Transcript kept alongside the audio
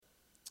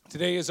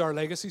Today is our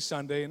Legacy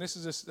Sunday, and this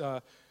is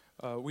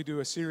we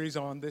do a series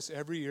on this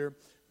every year,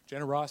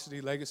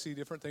 generosity, legacy,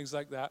 different things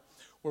like that,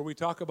 where we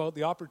talk about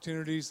the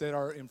opportunities that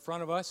are in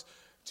front of us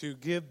to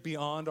give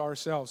beyond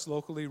ourselves,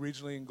 locally,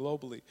 regionally, and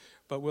globally.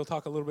 But we'll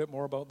talk a little bit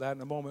more about that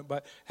in a moment.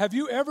 But have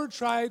you ever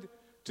tried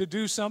to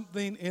do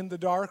something in the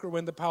dark or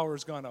when the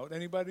power's gone out?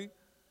 Anybody?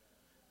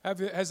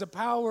 Has the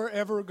power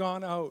ever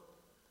gone out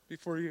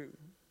before you?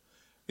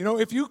 You know,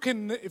 if you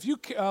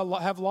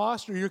have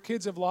lost or your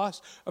kids have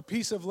lost a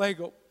piece of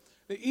Lego,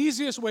 the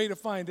easiest way to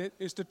find it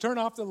is to turn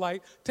off the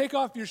light, take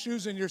off your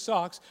shoes and your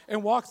socks,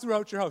 and walk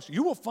throughout your house.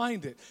 You will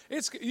find it.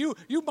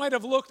 You might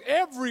have looked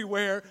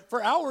everywhere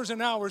for hours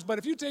and hours, but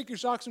if you take your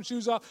socks and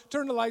shoes off,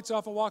 turn the lights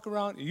off and walk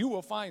around, you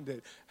will find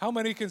it. How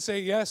many can say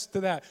yes to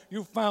that?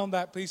 You found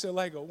that piece of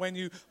Lego when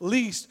you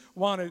least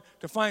wanted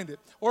to find it.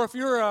 Or if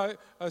you're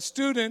a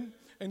student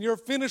and you're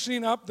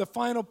finishing up the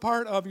final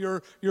part of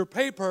your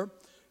paper,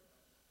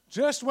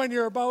 just when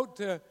you're about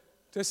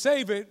to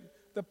save it,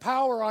 the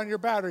power on your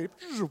battery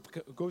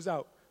goes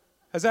out.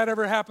 Has that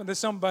ever happened to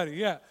somebody?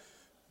 Yeah.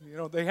 You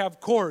know, they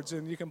have cords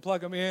and you can plug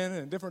them in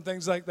and different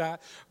things like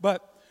that.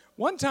 But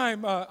one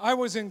time I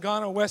was in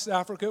Ghana, West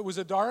Africa. It was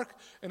a dark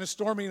and a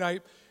stormy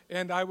night,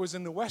 and I was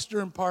in the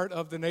western part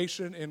of the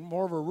nation in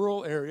more of a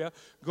rural area,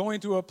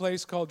 going to a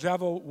place called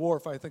Java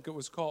Wharf, I think it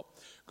was called,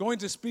 going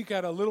to speak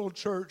at a little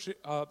church,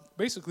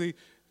 basically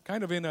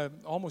kind of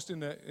almost in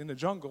the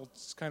jungle.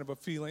 It's kind of a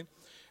feeling.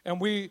 And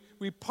we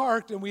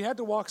parked, and we had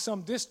to walk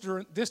some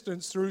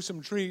distance through some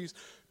trees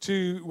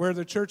to where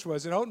the church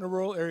was. And out in the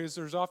rural areas,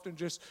 there's often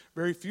just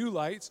very few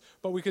lights,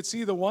 but we could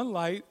see the one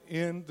light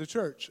in the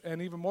church.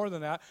 And even more than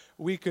that,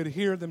 we could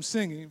hear them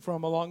singing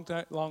from a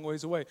long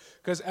ways away.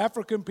 Because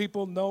African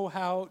people know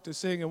how to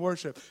sing and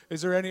worship.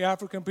 Is there any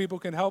African people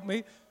can help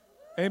me?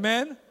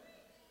 Amen?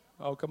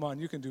 Oh, come on,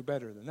 you can do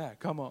better than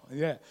that. Come on,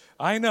 yeah,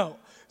 I know.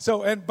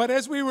 But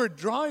as we were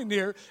drawing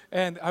near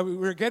and we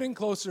were getting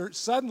closer,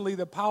 suddenly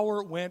the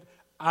power went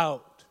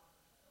out.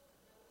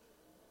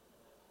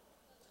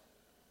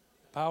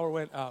 Power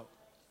went out.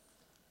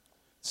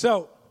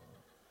 So,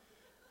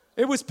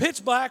 it was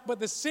pitch black,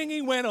 but the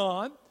singing went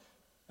on.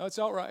 That's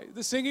all right.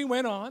 The singing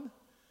went on,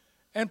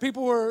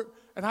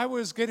 and I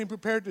was getting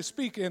prepared to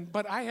speak,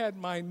 but I had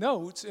my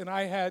notes, and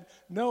I had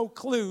no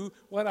clue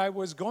what I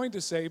was going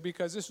to say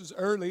because this was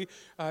early.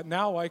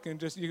 Now you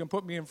can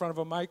put me in front of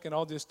a mic and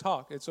I'll just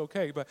talk. It's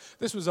okay, but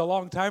this was a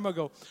long time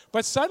ago.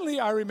 But suddenly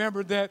I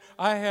remembered that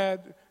I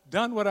had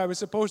done what I was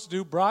supposed to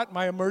do, brought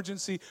my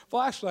emergency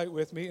flashlight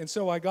with me, and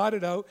so I got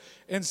it out,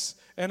 and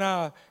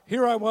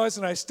here I was,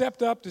 and I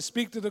stepped up to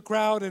speak to the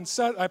crowd, and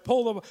I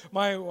pulled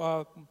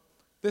my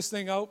this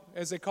thing out,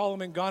 as they call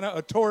them in Ghana,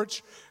 a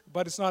torch,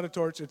 but it's not a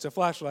torch, it's a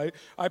flashlight.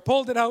 I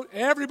pulled it out,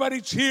 everybody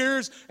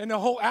cheers, and the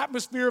whole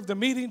atmosphere of the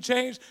meeting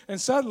changed,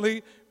 and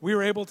suddenly we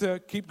were able to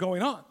keep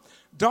going on.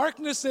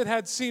 Darkness that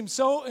had seemed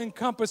so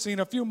encompassing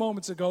a few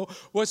moments ago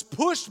was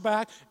pushed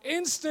back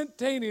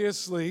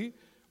instantaneously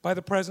by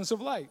the presence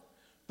of light.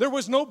 There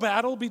was no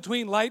battle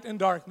between light and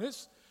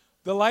darkness.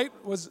 The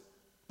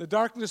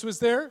darkness was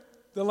there,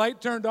 the light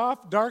turned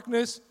off,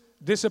 darkness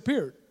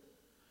disappeared.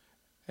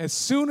 As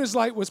soon as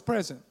light was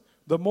present,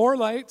 the more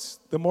lights,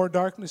 the more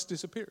darkness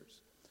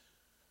disappears.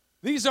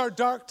 These are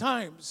dark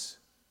times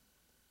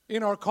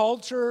in our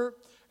culture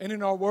and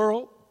in our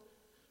world.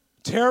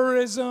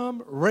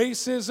 Terrorism,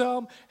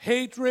 racism,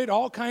 hatred,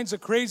 all kinds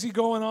of crazy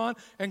going on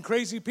and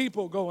crazy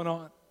people going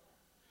on.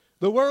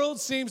 The world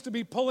seems to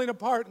be pulling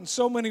apart in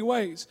so many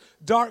ways.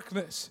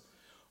 Darkness.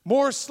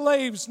 More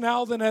slaves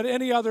now than at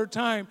any other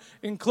time,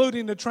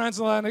 including the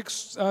transatlantic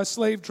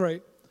slave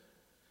trade.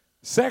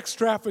 Sex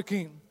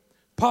trafficking.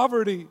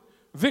 Poverty,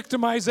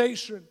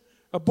 victimization,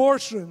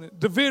 abortion,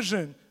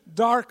 division,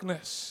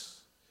 darkness.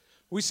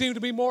 We seem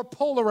to be more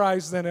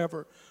polarized than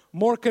ever,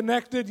 more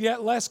connected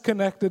yet less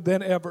connected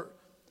than ever.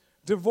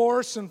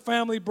 Divorce and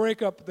family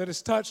breakup that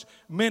has touched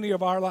many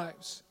of our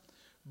lives.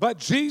 But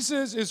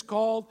Jesus is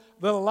called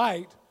the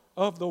light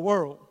of the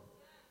world.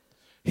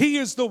 He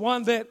is the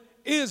one that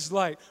is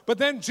light. But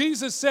then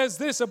Jesus says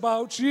this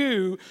about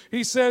you.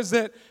 He says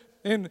that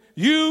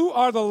you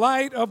are the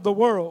light of the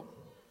world.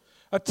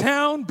 A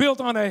town built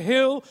on a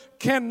hill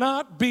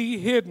cannot be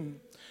hidden.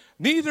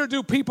 Neither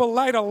do people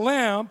light a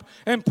lamp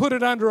and put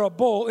it under a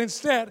bowl.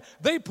 Instead,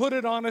 they put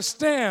it on a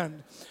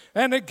stand,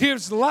 and it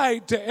gives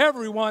light to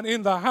everyone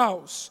in the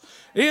house.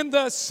 In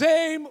the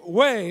same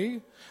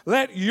way,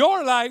 let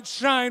your light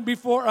shine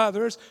before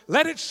others.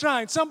 Let it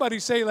shine. Somebody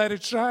say, let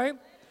it shine.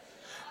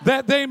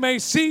 That they may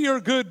see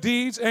your good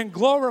deeds and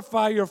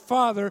glorify your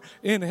Father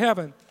in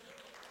heaven.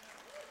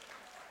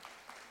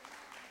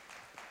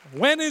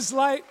 When is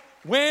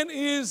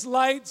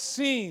light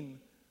seen?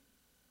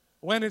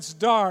 When it's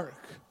dark.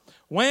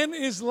 When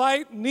is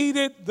light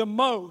needed the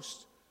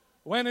most?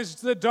 When it's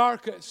the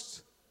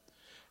darkest.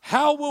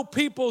 How will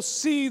people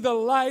see the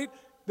light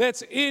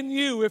that's in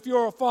you if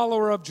you're a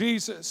follower of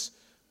Jesus?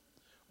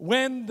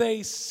 When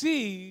they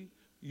see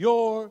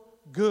your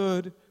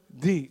good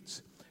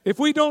deeds. If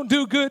we don't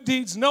do good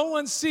deeds, no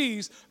one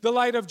sees the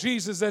light of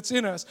Jesus that's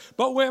in us.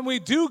 But when we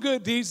do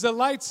good deeds, the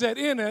light set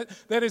in it,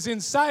 that is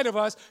inside of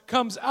us,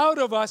 comes out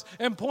of us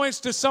and points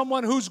to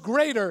someone who's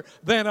greater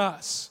than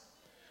us.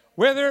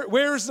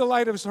 Where's the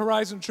light of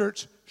Horizon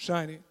Church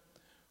shining?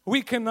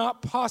 We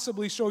cannot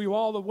possibly show you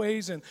all the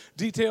ways and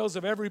details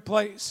of every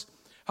place.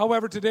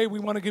 However, today we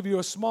want to give you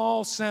a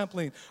small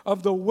sampling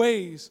of the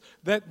ways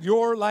that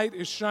your light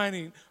is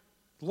shining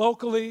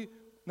locally,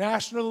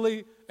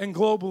 nationally, and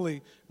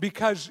globally,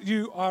 because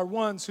you are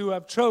ones who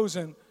have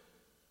chosen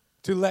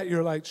to let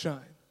your light shine.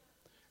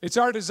 It's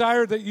our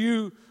desire that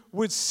you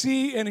would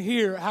see and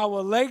hear how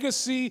a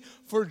legacy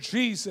for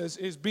Jesus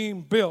is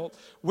being built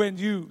when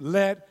you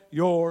let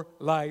your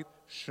light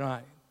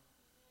shine.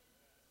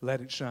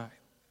 Let it shine.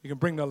 You can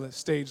bring the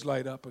stage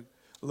light up a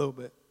little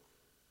bit.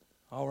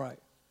 All right.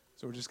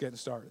 So we're just getting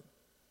started.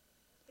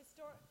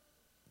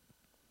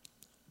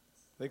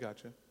 They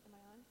got you. Am I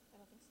on? I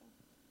don't think so.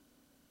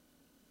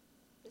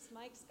 This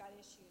mic's got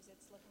issues.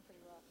 It's looking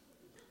pretty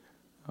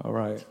rough. All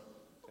right.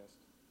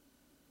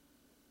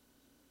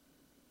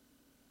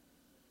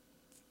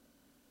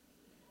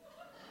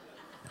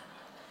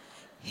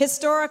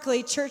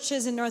 Historically,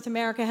 churches in North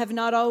America have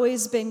not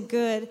always been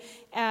good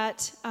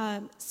at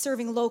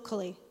serving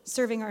locally,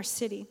 serving our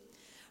city.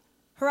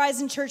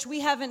 Horizon Church, we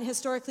haven't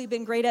historically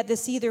been great at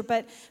this either,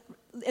 but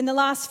in the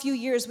last few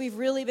years, we've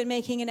really been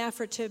making an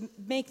effort to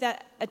make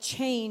that a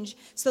change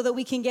so that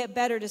we can get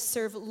better to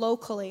serve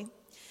locally.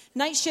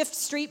 Night Shift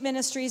Street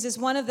Ministries is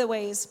one of the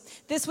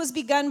ways. This was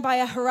begun by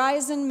a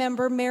Horizon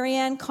member,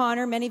 Marianne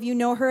Connor. Many of you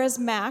know her as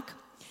Mac.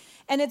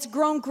 And it's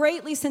grown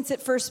greatly since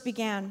it first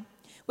began,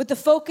 with the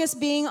focus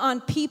being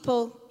on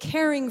people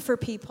caring for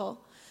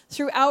people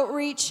through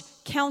outreach,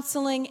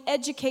 counseling,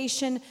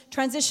 education,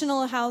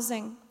 transitional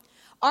housing.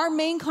 Our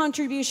main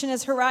contribution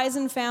as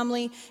Horizon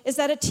family is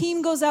that a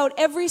team goes out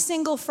every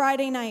single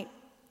Friday night.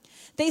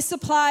 They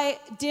supply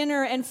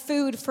dinner and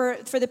food for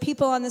the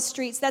people on the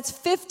streets. That's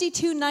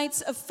 52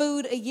 nights of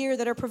food a year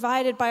that are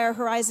provided by our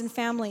Horizon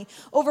family.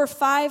 Over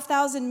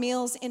 5,000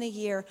 meals in a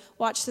year.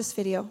 Watch this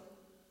video.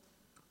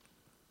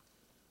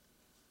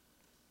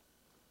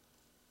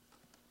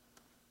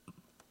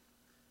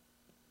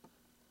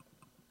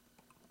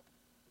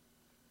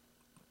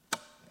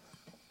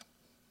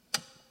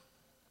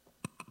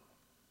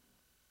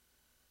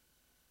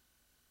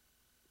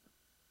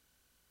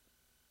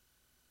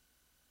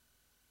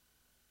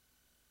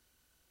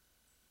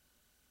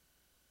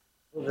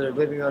 That are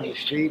living on the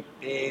street.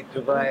 They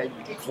provide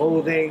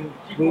clothing,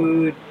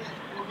 food,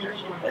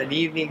 an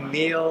evening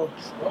meal,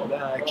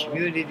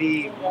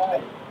 community,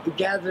 a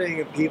gathering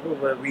of people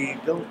where we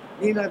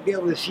may not be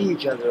able to see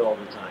each other all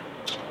the time.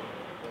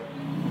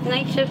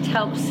 Night Shift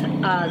helps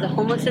the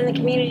homeless in the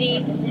community,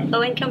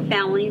 low-income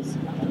families,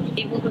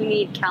 people who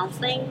need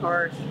counseling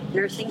or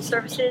nursing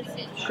services.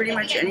 Pretty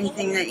much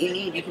anything that you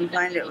need, you can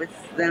find it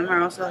with them,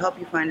 or also help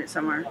you find it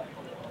somewhere.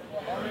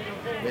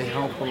 They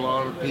help a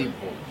lot of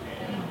people.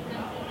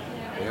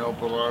 They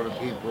help a lot of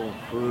people,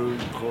 food,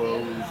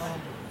 clothes.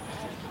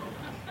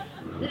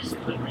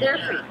 They're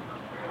free.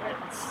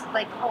 It's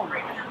like home.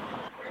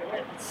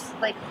 It's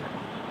like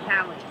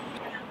family.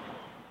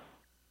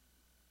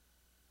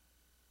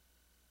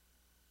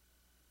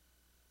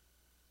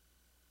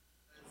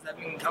 I've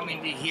been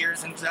coming to here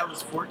since I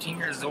was 14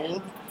 years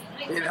old.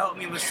 They've helped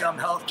me with some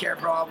healthcare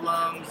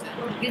problems.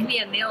 Give me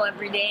a meal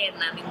every day, and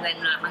that means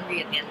I'm not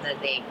hungry at the end of the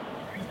day.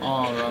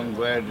 Oh, I'm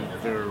glad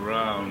that they're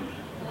around.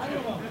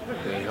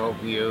 They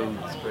help you,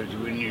 especially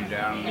when you're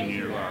down in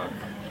your luck.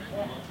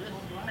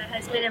 My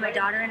husband and my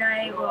daughter and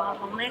I were all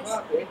homeless,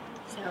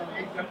 so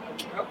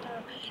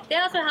they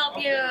also help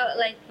you,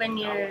 like when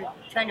you're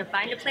trying to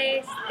find a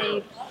place.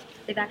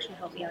 They've actually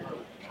helped me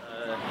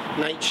out.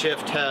 Night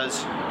Shift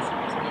has,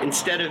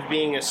 instead of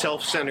being a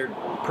self-centered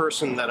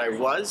person that I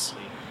was,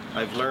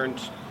 I've learned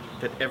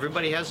that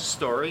everybody has a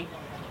story,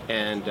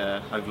 and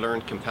I've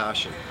learned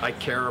compassion. I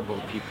care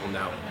about people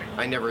now.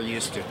 I never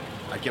used to.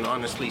 I can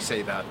honestly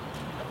say that.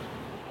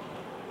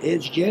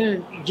 It's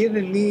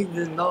given me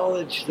the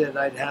knowledge that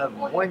I'd have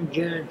one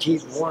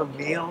guaranteed warm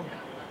meal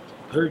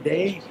per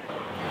day.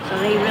 So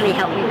they really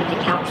helped me with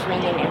the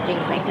counseling and everything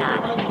like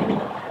that.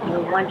 They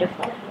were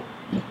wonderful.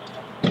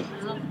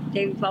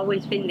 They've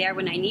always been there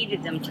when I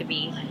needed them to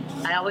be.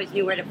 I always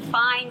knew where to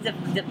find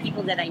the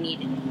people that I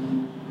needed.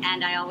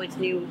 And I always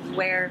knew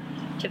where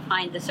to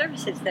find the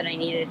services that I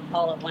needed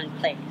all at one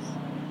place.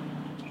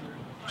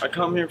 I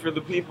come here for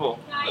the people.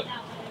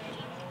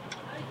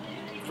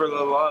 For the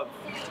love.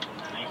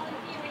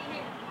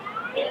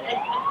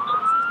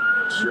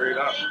 Straight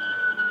up.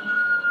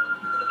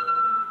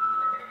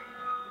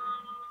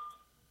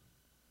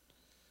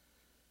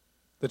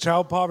 The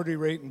child poverty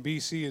rate in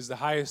BC is the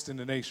highest in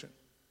the nation.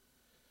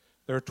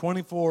 There are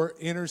 24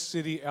 inner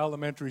city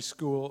elementary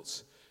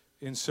schools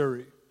in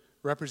Surrey,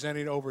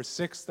 representing over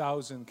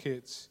 6,000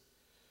 kids.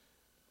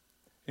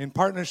 In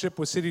partnership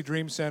with City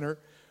Dream Center,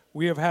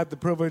 we have had the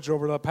privilege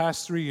over the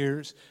past 3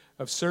 years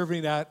of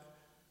serving at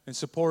and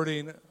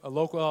supporting a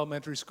local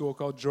elementary school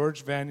called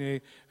George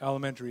Vanier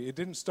Elementary. It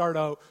didn't start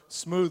out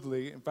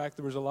smoothly. In fact,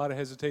 there was a lot of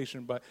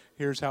hesitation, but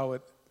here's how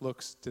it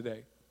looks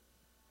today.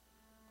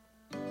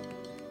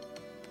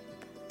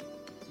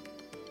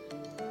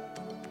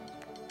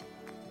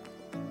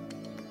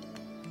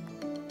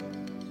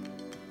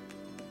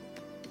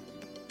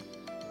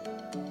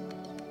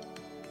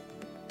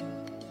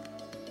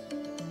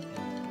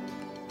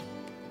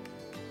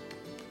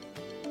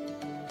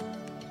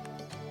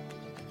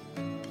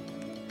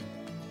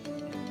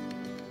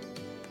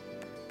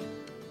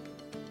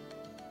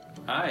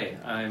 Hi,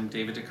 I'm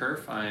David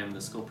DeKerf. I am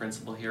the school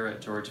principal here at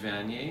George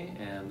Vanier,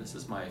 and this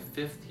is my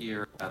 5th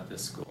year at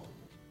this school.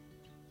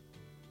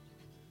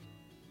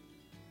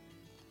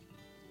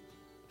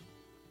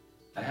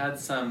 I had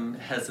some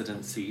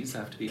hesitancies, I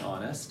have to be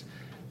honest.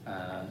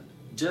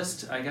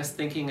 Just, I guess,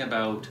 thinking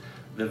about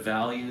the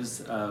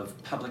values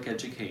of public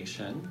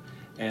education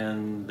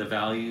and the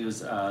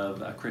values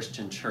of a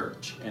Christian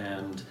church,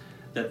 and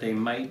that they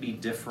might be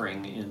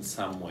differing in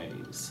some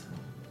ways.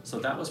 So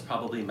that was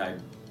probably my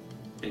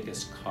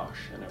biggest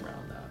caution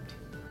around that.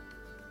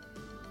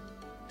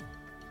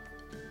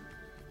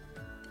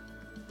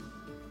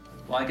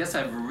 Well, I guess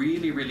I've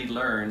really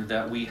learned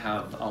that we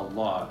have a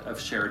lot of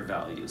shared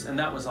values, and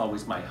that was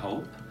always my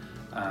hope.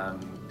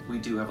 We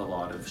do have a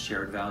lot of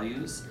shared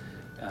values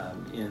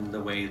in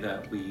the way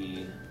that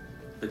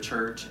the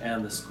church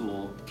and the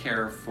school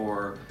care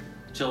for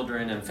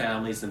children and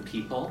families and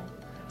people.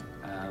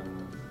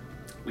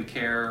 We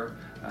care,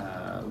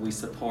 we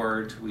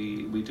support,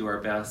 we do our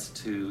best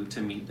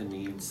to meet the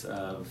needs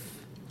of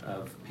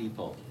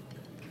people.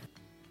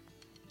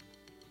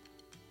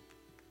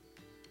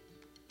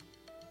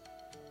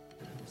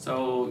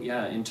 So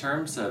yeah, in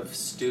terms of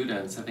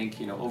students, I think,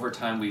 over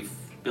time we've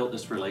built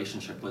this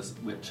relationship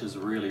which is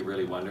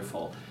really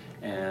wonderful.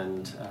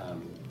 And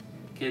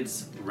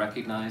kids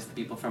recognize the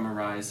people from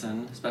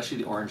Horizon, especially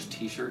the orange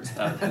t-shirts.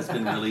 That has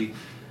been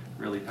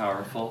really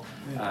powerful.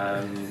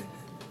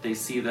 They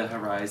see the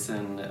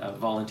Horizon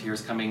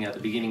volunteers coming at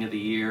the beginning of the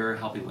year,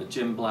 helping with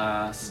Gym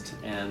Blast,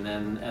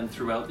 and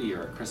throughout the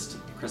year at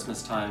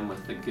Christmas time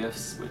with the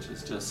gifts, which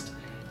is just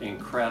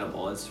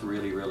incredible. It's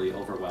really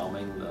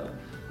overwhelming,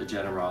 the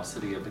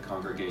generosity of the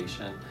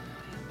congregation.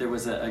 There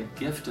was a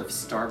gift of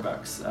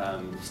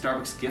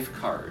Starbucks gift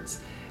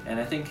cards, and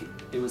I think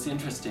it was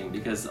interesting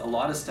because a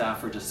lot of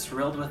staff were just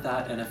thrilled with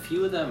that, and a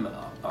few of them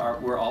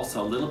were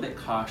also a little bit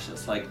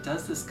cautious, like,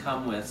 does this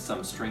come with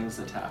some strings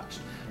attached?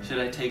 Should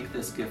I take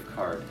this gift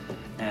card?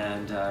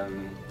 And I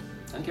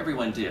think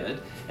everyone did,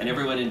 and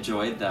everyone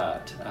enjoyed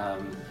that.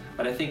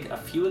 But I think a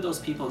few of those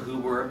people who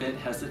were a bit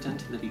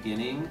hesitant in the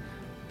beginning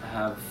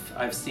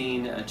I've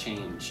seen a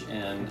change,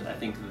 and I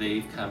think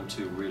they've come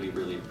to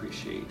really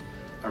appreciate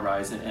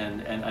Horizon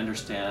and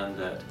understand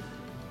that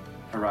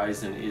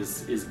Horizon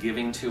is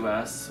giving to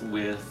us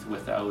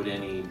without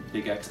any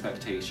big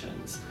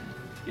expectations.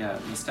 Yeah,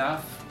 the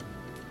staff,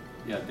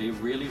 they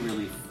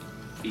really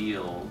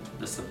feel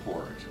the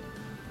support.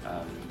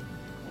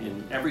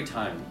 In every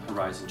time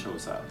Horizon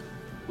shows up,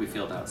 we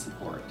feel that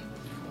support,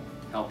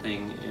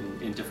 helping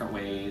in different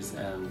ways,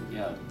 and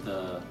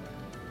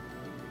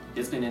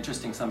it's been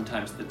interesting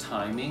sometimes the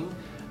timing.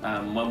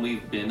 When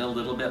we've been a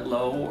little bit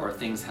low or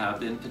things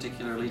have been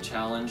particularly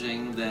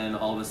challenging, then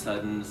all of a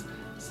sudden,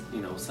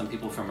 some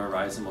people from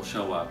Horizon will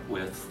show up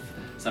with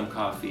some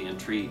coffee and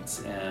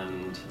treats,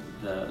 and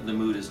the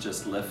mood is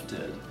just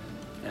lifted,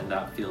 and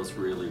that feels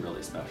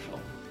really special.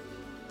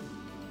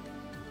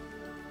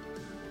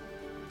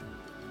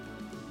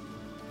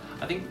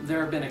 I think there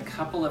have been a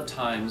couple of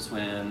times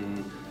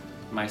when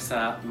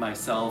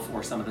myself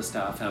or some of the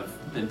staff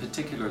have been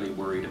particularly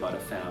worried about a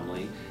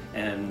family,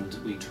 and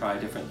we try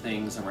different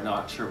things and we're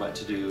not sure what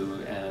to do,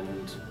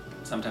 and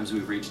sometimes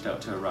we've reached out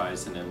to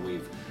Horizon and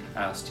we've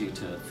asked you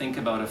to think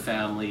about a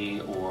family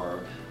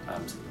or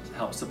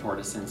help support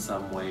us in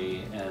some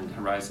way, and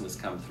Horizon has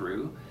come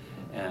through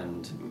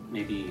and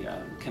maybe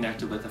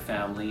connected with a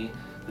family.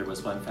 There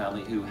was one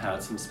family who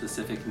had some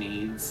specific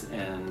needs,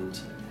 and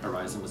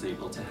Horizon was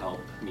able to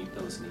help meet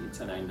those needs,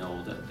 and I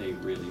know that they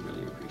really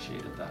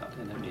appreciated that,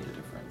 and it made a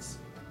difference.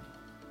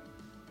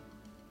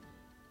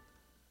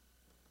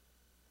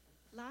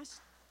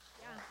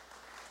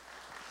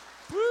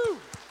 Woo!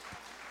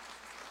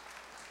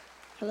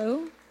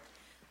 Hello?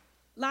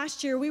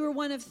 Last year, we were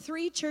one of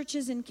 3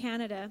 churches in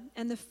Canada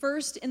and the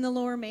first in the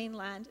Lower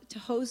Mainland to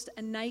host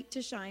a Night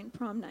to Shine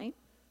prom night.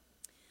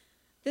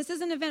 This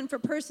is an event for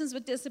persons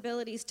with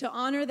disabilities to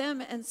honor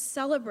them and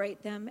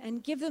celebrate them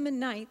and give them a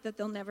night that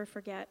they'll never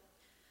forget,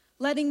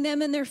 letting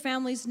them and their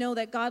families know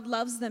that God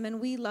loves them and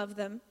we love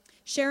them.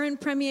 Sharon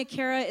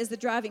Premiakera is the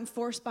driving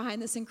force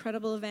behind this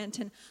incredible event,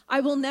 and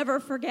I will never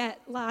forget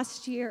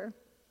last year.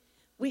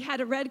 We had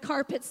a red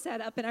carpet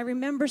set up, and I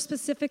remember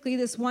specifically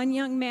this one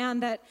young man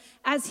that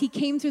as he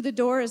came through the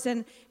doors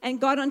and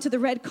got onto the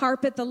red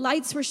carpet, the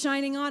lights were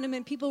shining on him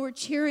and people were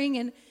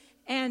cheering,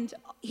 and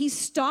he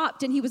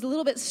stopped and he was a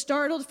little bit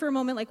startled for a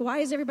moment, like, why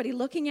is everybody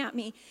looking at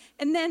me?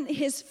 And then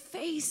his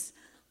face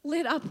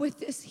lit up with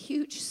this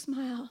huge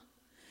smile.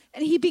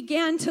 And he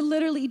began to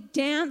literally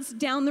dance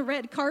down the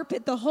red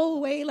carpet the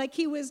whole way, like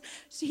he was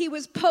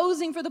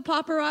posing for the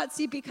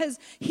paparazzi, because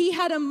he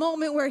had a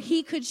moment where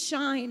he could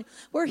shine,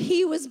 where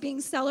he was being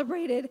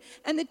celebrated.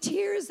 And the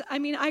tears, I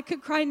mean, I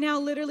could cry now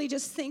literally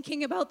just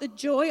thinking about the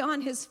joy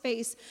on his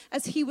face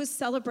as he was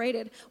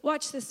celebrated.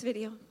 Watch this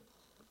video.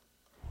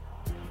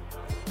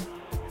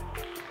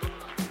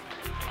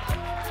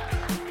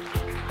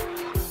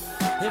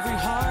 Every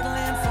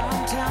heartland,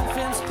 farm town,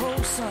 fence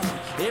post son,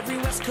 every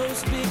West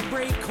Coast big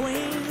break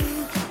queen,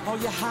 all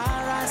your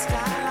high-rise,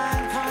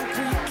 skyline,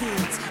 concrete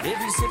kids,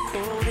 every zip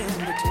code in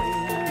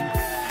between.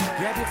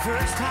 Grab your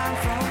first time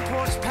front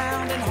porch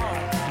pounding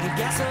hard and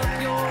gas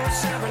up your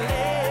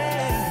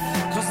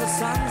Chevrolet, 'cause the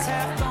sun's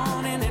half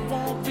gone and it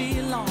won't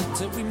be long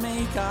till we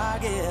make our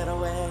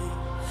getaway.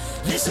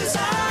 This is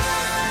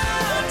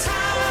our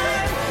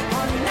time,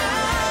 our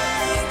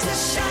night to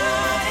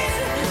shine.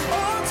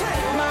 Oh,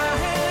 take my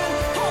hand,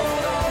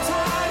 hold on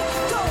tight,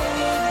 don't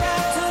look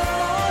back to the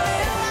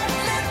morning light.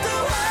 Let the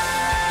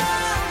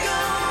world go,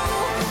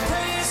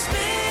 pray it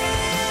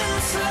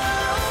spins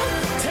slow.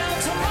 Tell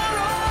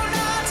tomorrow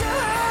not to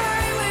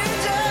hurry, we're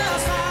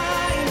just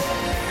fine.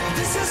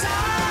 This is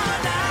our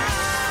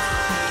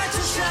night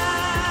to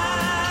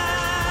shine.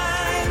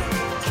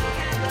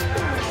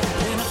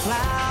 Paint a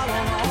flower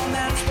on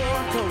that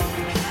sport coat,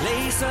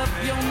 lace up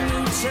your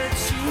new church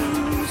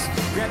shoes,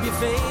 grab your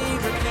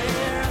favorite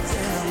pair of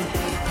them,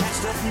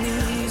 patched up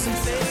knees and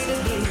faded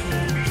blue.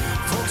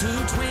 4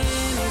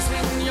 220s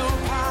in your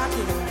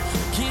pocket,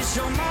 kiss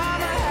your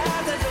mama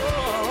at the door.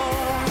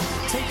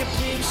 Take a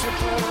picture,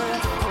 put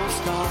a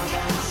postcard,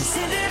 and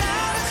send it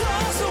out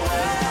across the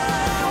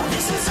world.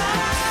 This is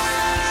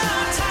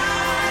our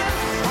time,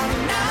 our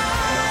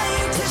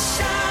night to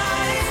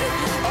shine.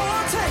 Oh,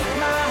 take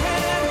my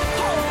hand,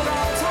 hold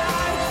on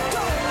tight,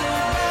 don't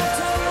look back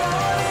to the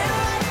morning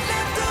light.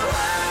 Let the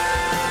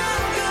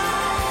world go,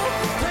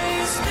 pray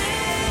it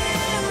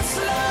spins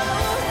slow.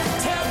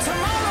 Tell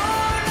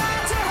tomorrow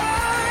not to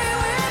hurry,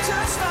 we're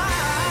just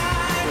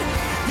fine.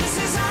 This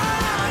is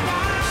our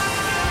night.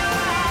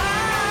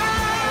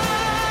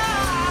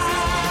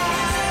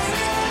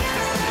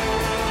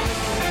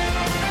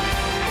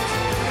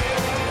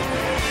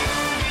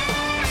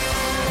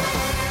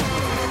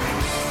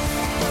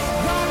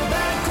 Rock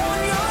back on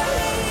your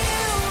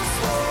heels,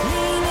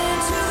 lean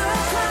into the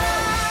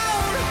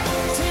crowd,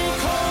 take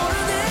hold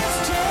of this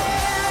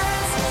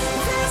chance,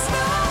 there's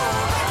no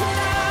backing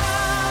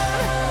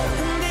out.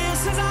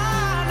 This is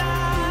our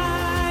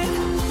night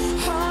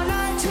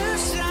to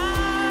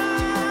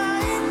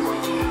shine.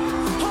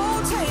 Oh,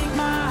 take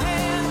my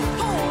hand,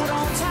 hold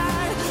on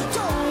tight,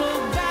 don't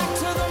look back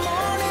to the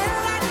morning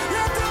light.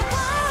 Let the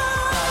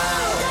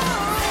world go,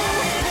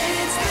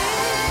 it's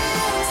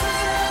been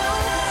slow.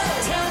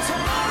 Tell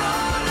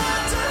tomorrow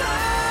not to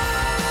hurry,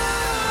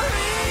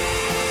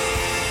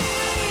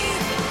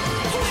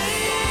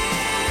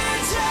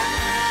 we're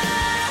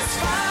just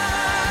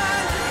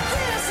fine.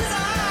 This is our night. This is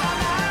our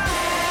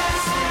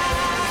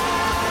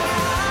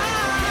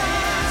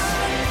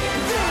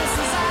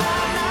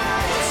night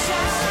to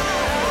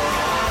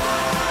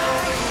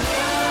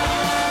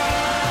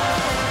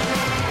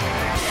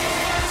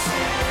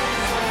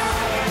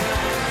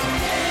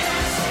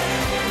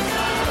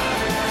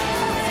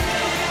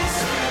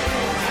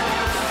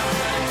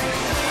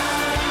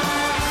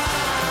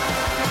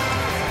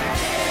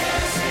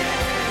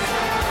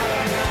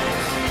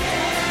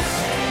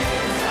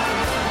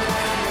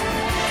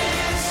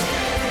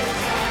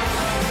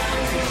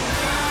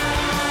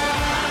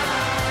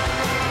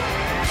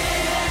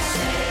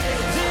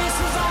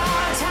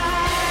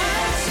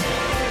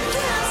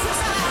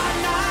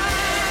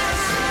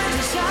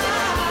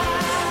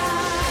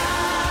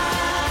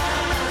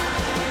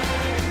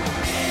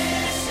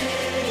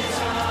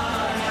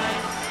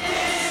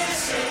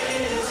This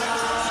is our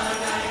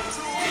time.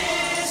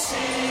 This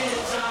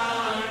is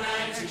our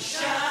night to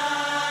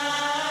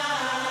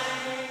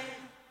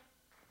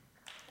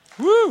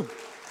Woo!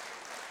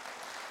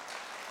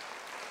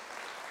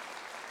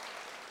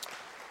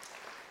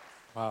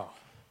 Wow.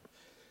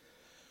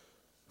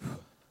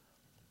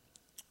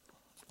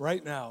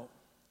 Right now,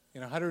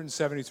 in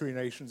 173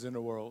 nations in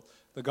the world,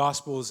 the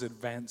gospel is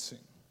advancing,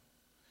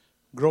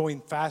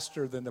 growing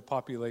faster than the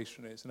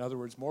population is. In other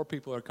words, more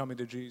people are coming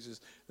to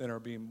Jesus than are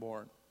being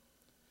born.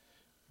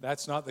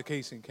 That's not the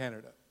case in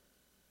Canada.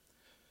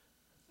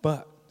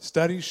 But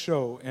studies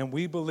show, and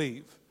we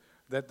believe,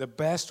 that the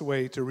best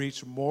way to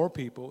reach more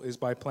people is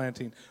by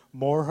planting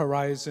more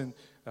Horizon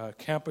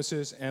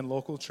campuses and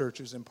local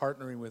churches and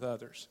partnering with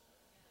others.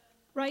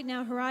 Right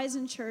now,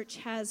 Horizon Church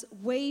has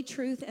Way,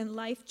 Truth, and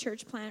Life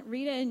Church plant.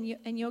 Rita and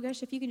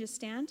Yogesh, if you can just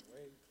stand.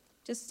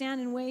 Just stand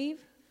and wave.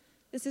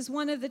 This is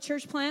one of the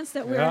church plants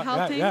that we're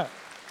helping. Yeah.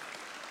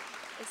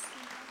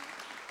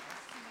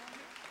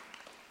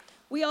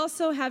 We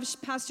also have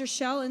Pastor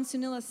Shell and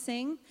Sunila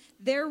Singh.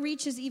 Their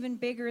reach is even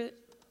bigger.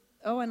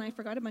 Oh, and I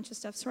forgot a bunch of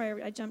stuff.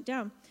 Sorry, I jumped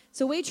down.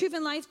 So Way, Truth,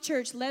 and Life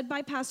Church, led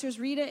by Pastors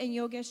Rita and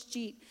Yogesh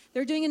Jeet.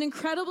 They're doing an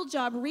incredible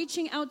job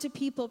reaching out to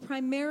people,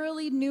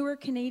 primarily newer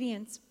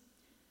Canadians.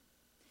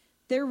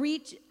 Their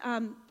reach,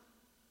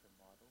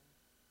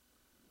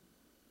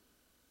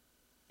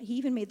 he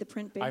even made the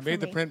print big. I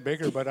made the print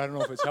bigger, but I don't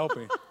know if it's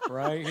helping.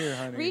 Right here,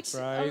 honey.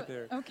 Right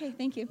there. Okay,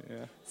 thank you.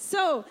 Yeah.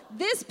 So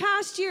this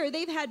past year,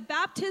 they've had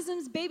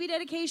baptisms, baby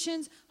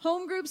dedications,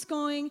 home groups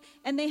going,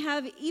 and they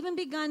have even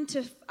begun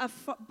to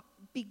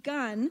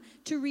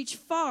reach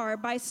far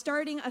by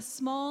starting a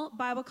small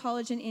Bible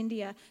college in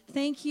India.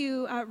 Thank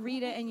you,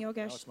 Rita and Yogesh.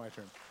 Now it's my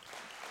turn.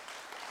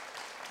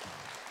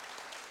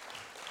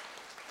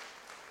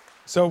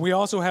 So we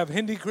also have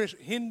Hindi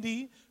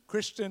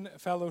Christian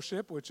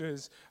Fellowship, which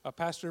is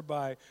pastored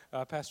by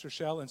Pastor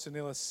Shell and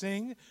Sunila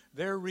Singh.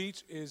 Their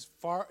reach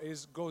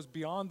goes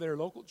beyond their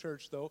local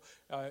church, though.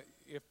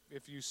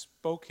 If you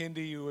spoke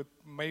Hindi, you would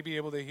maybe be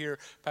able to hear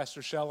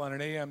Pastor Shell on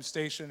an AM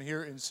station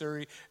here in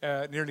Surrey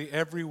nearly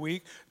every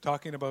week,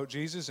 talking about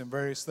Jesus and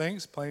various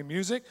things, playing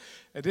music.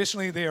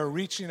 Additionally, they are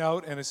reaching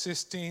out and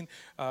assisting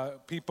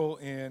people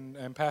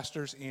and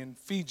pastors in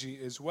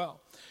Fiji as well.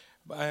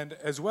 And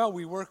as well,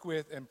 we work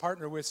with and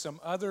partner with some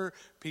other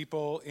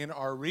people in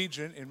our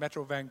region in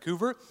Metro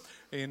Vancouver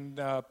in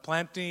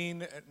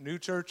planting new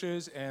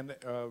churches and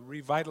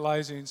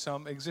revitalizing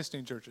some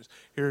existing churches.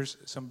 Here's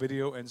some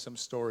video and some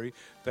story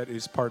that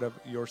is part of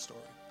your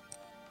story.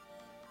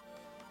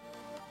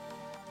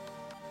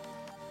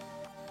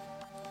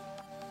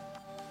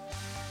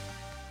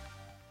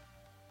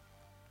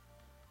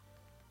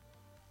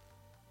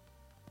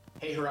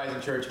 Hey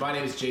Horizon Church, my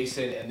name is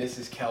Jason and this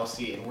is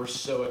Kelsey, and we're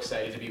so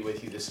excited to be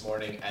with you this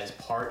morning as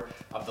part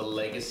of the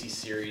Legacy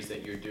series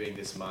that you're doing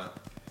this month.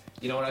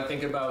 You know, when I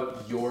think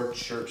about your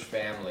church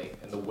family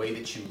and the way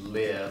that you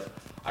live,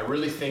 I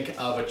really think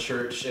of a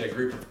church and a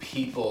group of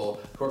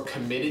people who are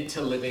committed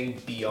to living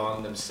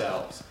beyond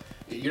themselves.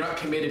 You're not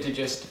committed to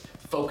just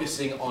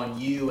focusing on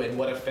you and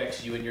what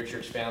affects you and your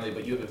church family,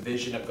 but you have a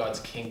vision of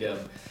God's kingdom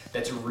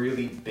that's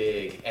really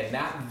big. And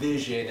that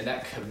vision and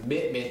that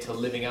commitment to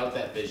living out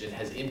that vision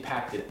has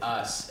impacted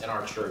us and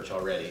our church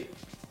already.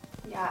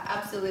 Yeah,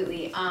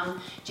 absolutely.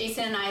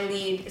 Jason and I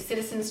lead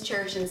Citizens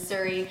Church in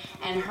Surrey,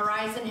 and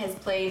Horizon has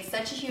played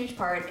such a huge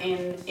part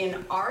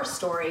in our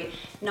story,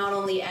 not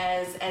only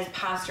as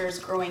pastors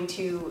growing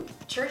to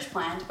church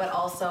plant, but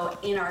also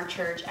in our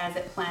church as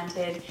it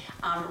planted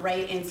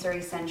right in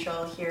Surrey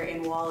Central here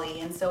in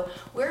Whalley. And so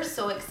we're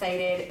so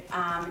excited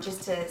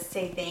just to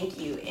say thank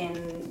you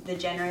in the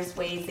generous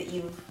ways that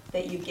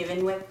you've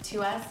given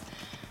to us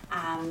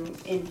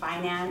in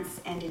finance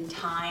and in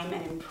time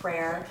and in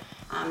prayer.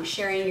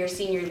 Sharing your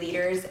senior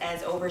leaders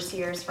as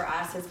overseers for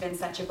us has been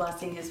such a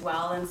blessing as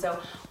well. And so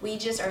we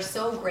just are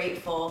so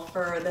grateful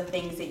for the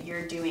things that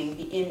you're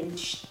doing. In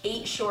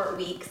 8 short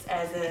weeks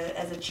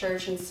as a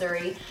church in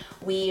Surrey,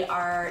 we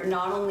are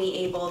not only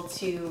able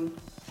to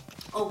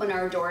open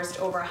our doors to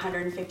over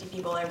 150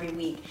 people every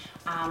week.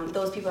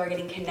 Those people are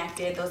getting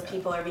connected, those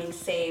people are being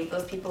saved,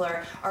 those people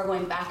are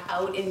going back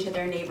out into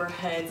their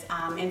neighborhoods,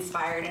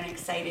 inspired and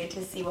excited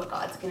to see what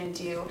God's going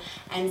to do.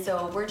 And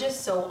so we're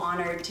just so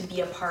honored to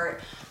be a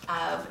part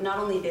of not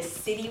only this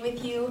city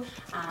with you,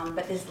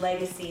 but this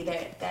legacy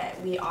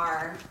that we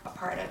are a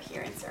part of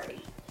here in Surrey.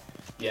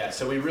 Yeah,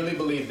 so we really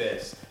believe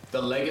this.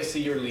 The legacy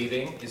you're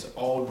leaving is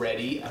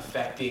already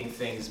affecting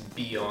things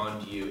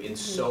beyond you in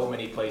so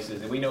many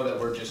places. And we know that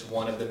we're just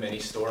one of the many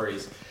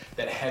stories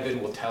that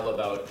heaven will tell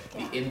about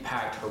the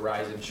impact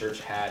Horizon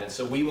Church had. And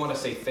so we want to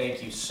say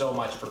thank you so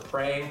much for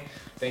praying.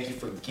 Thank you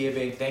for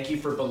giving. Thank you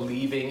for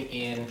believing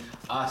in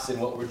us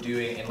and what we're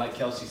doing. And like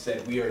Kelsey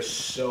said, we are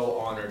so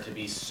honored to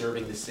be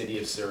serving the city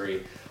of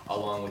Surrey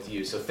along with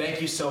you. So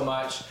thank you so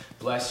much.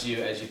 Bless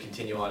you as you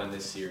continue on in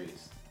this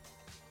series.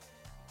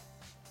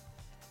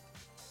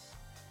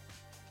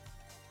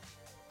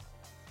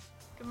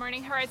 Good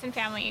morning, Horizon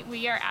family.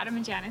 We are Adam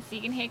and Janice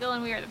Siegenhagel,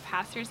 and we are the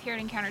pastors here at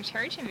Encounter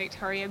Church in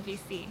Victoria,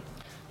 BC.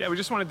 Yeah, we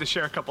just wanted to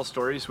share a couple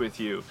stories with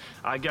you.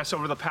 I guess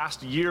over the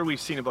past year, we've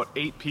seen about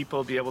 8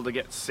 people be able to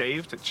get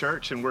saved at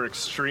church, and we're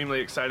extremely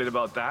excited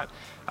about that.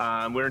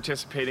 We're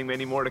anticipating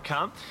many more to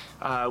come.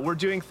 We're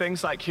doing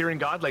things like Hearing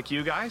God, like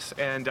you guys,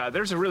 and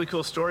there's a really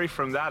cool story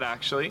from that,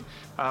 actually.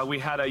 We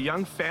had a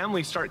young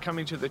family start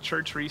coming to the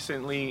church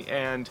recently,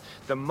 and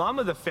the mom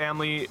of the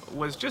family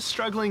was just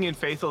struggling in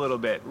faith a little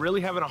bit,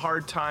 really having a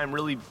hard time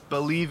really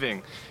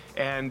believing.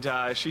 And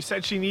she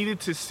said she needed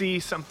to see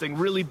something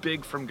really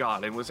big from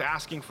God and was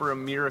asking for a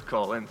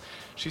miracle. And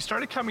she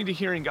started coming to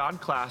Hearing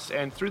God class,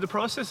 and through the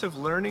process of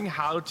learning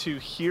how to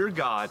hear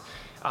God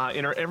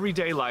in her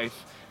everyday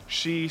life,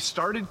 she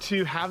started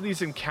to have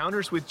these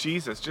encounters with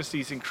Jesus, just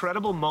these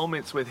incredible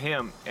moments with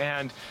him.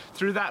 And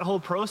through that whole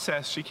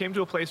process, she came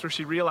to a place where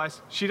she realized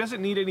she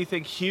doesn't need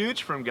anything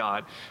huge from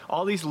God.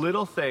 All these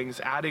little things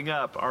adding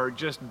up are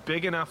just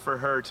big enough for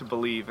her to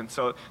believe. And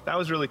so that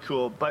was really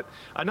cool. But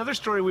another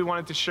story we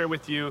wanted to share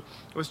with you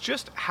was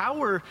just how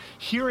we're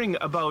hearing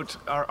about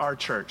our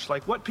church,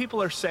 like what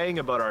people are saying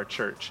about our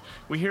church.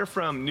 We hear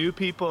from new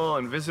people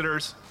and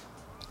visitors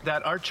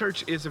that our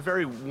church is a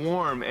very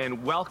warm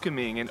and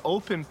welcoming and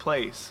open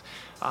place.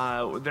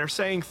 They're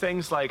saying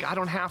things like, I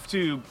don't have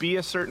to be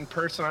a certain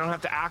person. I don't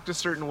have to act a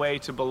certain way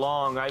to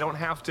belong. I don't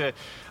have to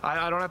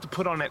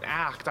put on an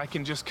act. I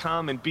can just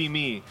come and be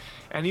me.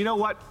 And you know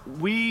what?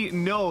 We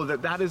know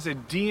that that is a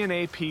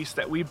DNA piece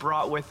that we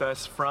brought with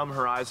us from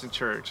Horizon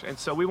Church. And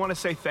so we want to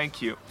say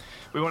thank you.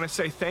 We want to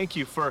say thank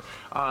you for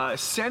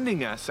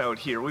sending us out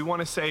here. We want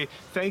to say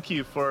thank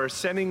you for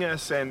sending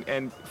us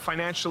and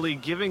financially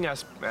giving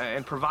us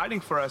and providing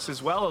for us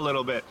as well a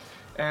little bit.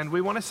 And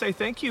we want to say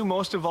thank you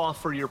most of all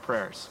for your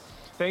prayers.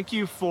 Thank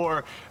you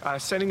for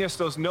sending us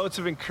those notes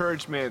of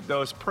encouragement,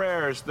 those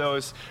prayers,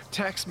 those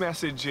text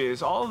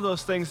messages, all of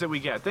those things that we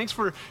get. Thanks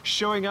for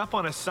showing up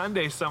on a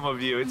Sunday, some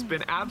of you. It's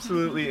been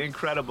absolutely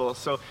incredible.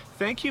 So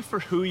thank you for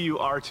who you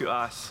are to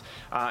us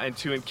and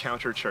to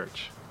Encounter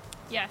Church.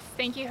 Yes,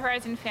 thank you,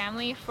 Horizon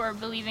family, for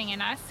believing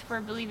in us, for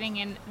believing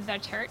in the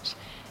church,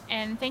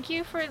 and thank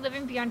you for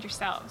living beyond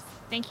yourselves.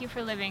 Thank you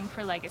for living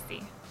for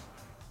legacy.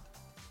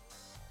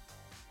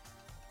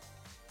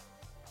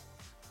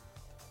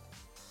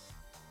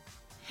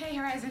 Hey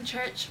Horizon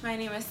Church, my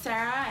name is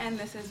Sarah and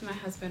this is my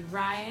husband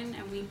Ryan,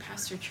 and we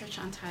pastor Church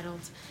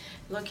Untitled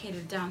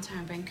located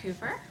downtown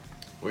Vancouver.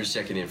 We're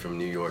checking in from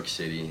New York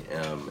City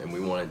and we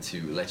wanted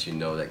to let you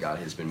know that God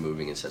has been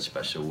moving in such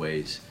special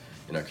ways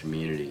in our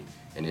community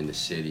and in the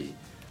city.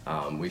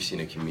 We've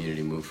seen a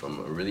community move from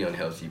a really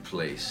unhealthy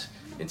place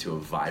into a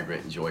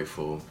vibrant,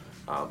 joyful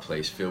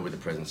place filled with the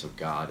presence of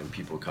God and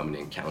people coming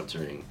and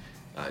encountering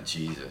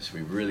Jesus.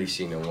 We've really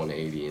seen a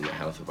 180 in the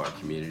health of our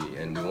community,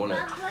 and we want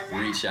to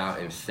reach out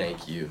and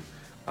thank you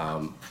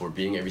for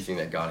being everything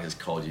that God has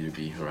called you to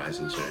be,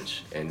 Horizon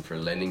Church, and for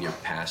lending your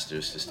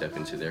pastors to step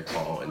into their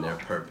call and their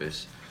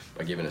purpose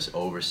by giving us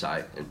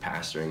oversight and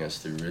pastoring us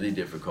through really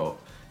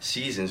difficult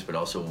seasons, but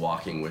also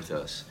walking with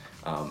us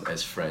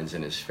as friends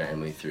and as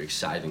family through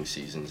exciting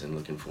seasons and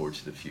looking forward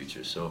to the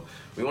future. So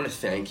we want to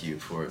thank you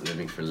for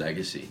living for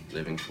legacy,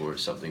 living for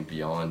something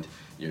beyond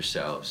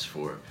yourselves,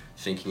 for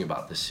thinking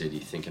about the city,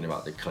 thinking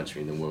about the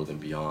country and the world and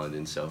beyond.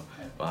 And so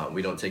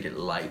we don't take it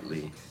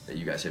lightly that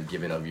you guys have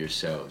given of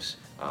yourselves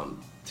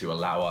to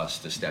allow us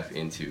to step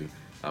into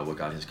what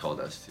God has called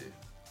us to.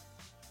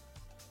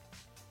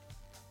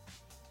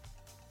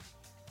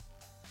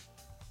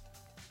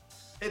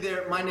 Hey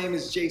there, my name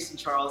is Jason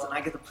Charles, and I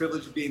get the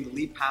privilege of being the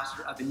lead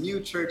pastor of a new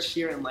church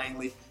here in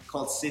Langley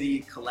called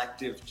City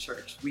Collective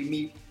Church. We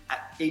meet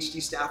at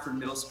H.D. Stafford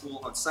Middle School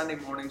on Sunday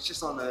mornings,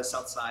 just on the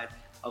south side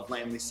of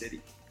Langley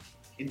City.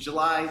 In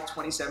July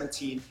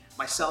 2017,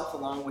 myself,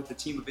 along with a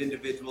team of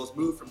individuals,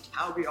 moved from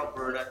Calgary,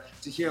 Alberta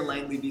to here in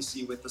Langley,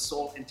 BC with the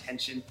sole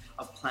intention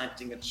of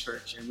planting a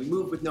church. And we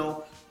moved with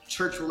no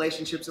church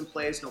relationships in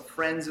place, no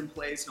friends in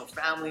place, no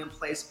family in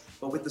place,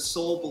 but with the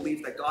sole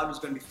belief that God was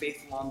going to be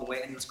faithful along the way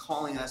and He was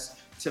calling us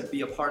to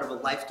be a part of a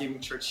life-giving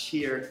church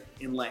here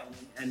in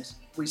Langley. And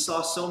we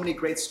saw so many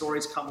great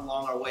stories come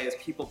along our way as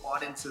people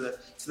bought into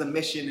the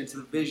mission, into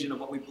the vision of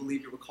what we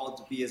believed we were called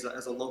to be as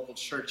a local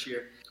church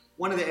here.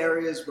 One of the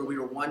areas where we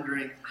were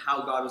wondering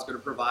how God was going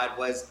to provide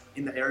was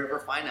in the area of our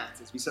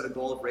finances. We set a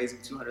goal of raising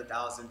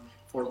 $200,000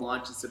 for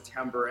launch in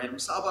September, and we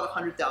saw about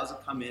 100,000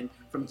 come in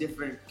from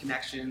different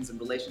connections and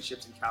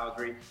relationships in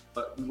Calgary,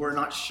 but we were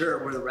not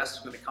sure where the rest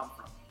was going to come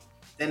from.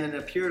 Then in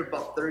a period of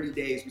about 30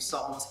 days, we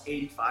saw almost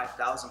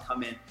 85,000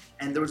 come in,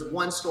 and there was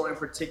one story in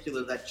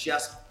particular that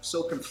just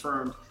so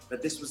confirmed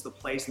that this was the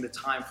place and the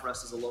time for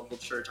us as a local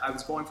church. I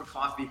was going for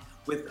coffee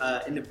with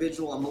an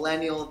individual, a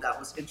millennial that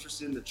was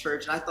interested in the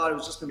church, and I thought it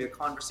was just going to be a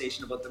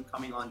conversation about them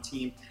coming on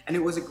team. And it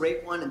was a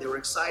great one, and they were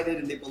excited,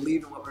 and they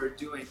believed in what we were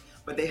doing,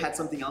 but they had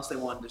something else they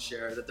wanted to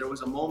share, that there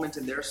was a moment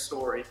in their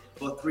story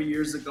about 3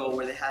 years ago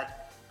where they had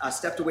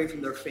stepped away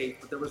from their faith,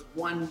 but there was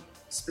one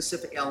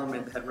specific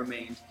element that had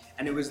remained,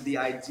 and it was the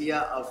idea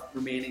of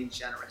remaining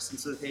generous. And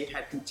so they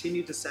had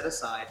continued to set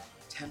aside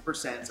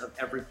 10% of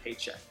every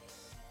paycheck,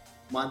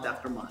 month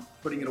after month,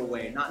 putting it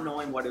away, not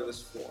knowing what it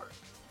was for.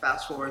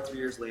 Fast forward 3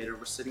 years later,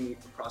 we're sitting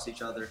across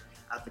each other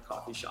at the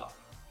coffee shop,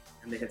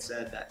 and they had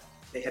said that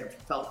they had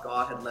felt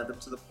God had led them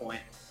to the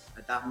point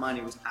that that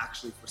money was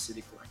actually for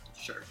City Collective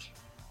Church.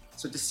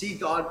 So to see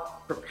God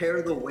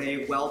prepare the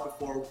way well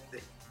before the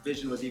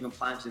vision was even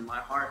planted in my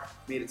heart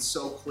made it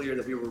so clear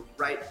that we were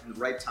right in the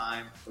right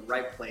time, the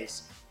right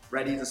place,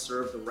 ready to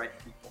serve the right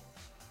people.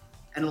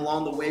 And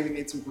along the way, we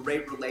made some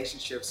great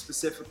relationships,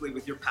 specifically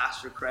with your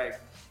pastor, Craig,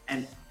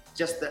 and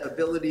just the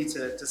ability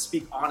to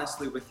speak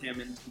honestly with him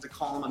and to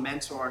call him a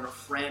mentor and a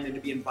friend and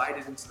to be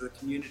invited into the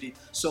community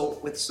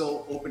with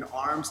so open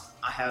arms,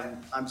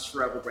 I'm just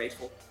forever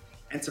grateful.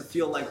 And to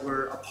feel like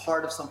we're a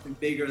part of something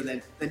bigger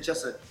than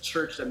just a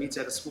church that meets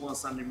at a school on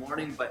Sunday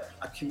morning, but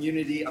a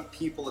community of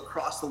people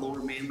across the Lower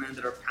Mainland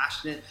that are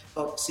passionate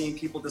about seeing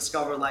people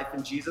discover life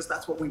in Jesus.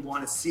 That's what we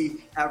want to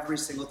see every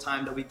single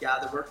time that we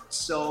gather. We're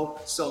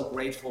so, so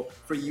grateful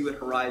for you at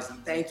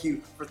Horizon. Thank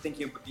you for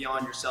thinking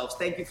beyond yourselves.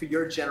 Thank you for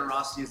your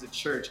generosity as a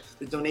church.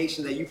 The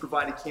donation that you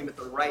provided came at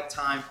the right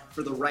time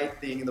for the right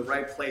thing in the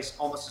right place,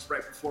 almost just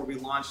right before we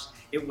launched.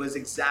 It was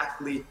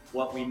exactly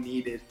what we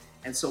needed.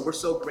 And so we're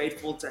so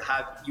grateful to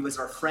have you as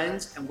our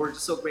friends, and we're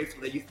just so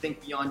grateful that you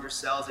think beyond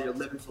yourselves, that you're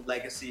living for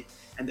legacy,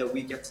 and that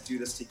we get to do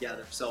this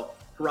together. So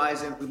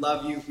Horizon, we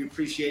love you, we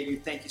appreciate you,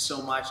 thank you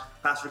so much.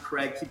 Pastor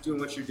Craig, keep doing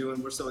what you're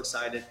doing. We're so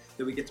excited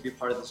that we get to be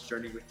part of this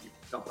journey with you.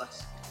 God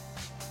bless.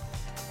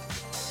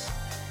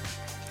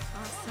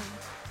 Awesome.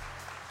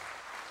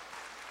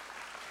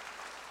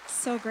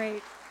 So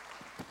great.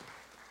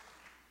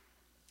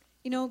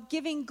 You know,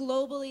 giving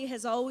globally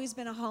has always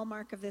been a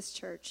hallmark of this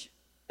church.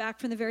 Back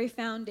from the very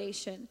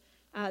foundation,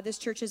 this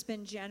church has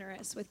been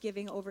generous with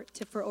giving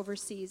for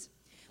overseas.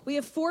 We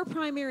have 4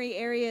 primary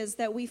areas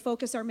that we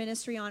focus our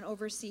ministry on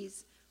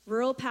overseas: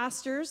 rural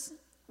pastors,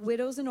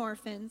 widows and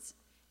orphans,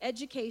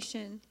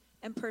 education,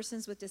 and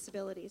persons with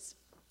disabilities.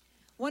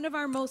 One of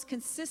our most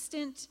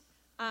consistent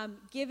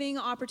giving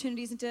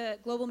opportunities into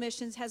global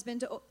missions has been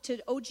to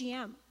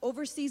OGM,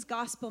 Overseas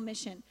Gospel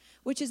Mission,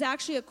 which is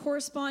actually a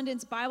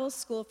correspondence Bible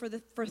school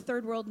for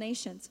third world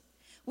nations.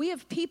 We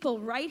have people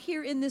right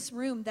here in this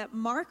room that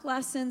mark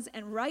lessons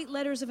and write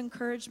letters of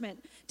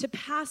encouragement to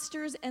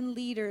pastors and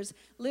leaders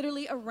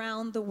literally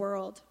around the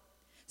world.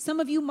 Some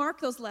of you mark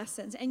those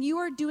lessons, and you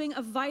are doing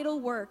a vital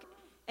work.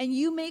 And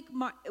you make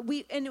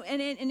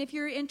and if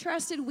you're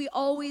interested, we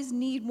always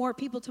need more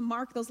people to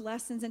mark those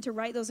lessons and to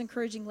write those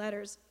encouraging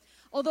letters.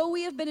 Although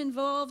we have been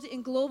involved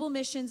in global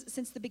missions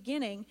since the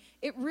beginning,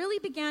 it really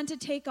began to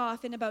take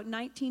off in about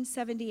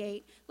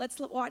 1978. Let's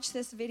watch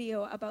this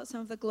video about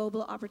some of the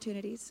global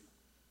opportunities.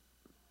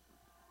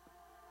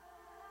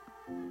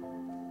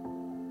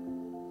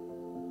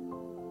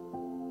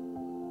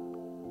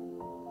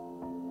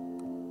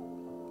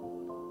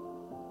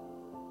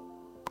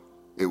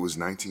 It was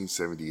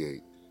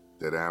 1978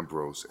 that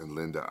Ambrose and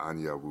Linda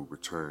Anyanwu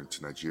returned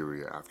to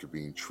Nigeria after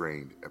being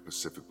trained at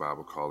Pacific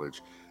Bible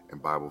College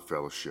and Bible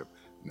Fellowship,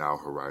 now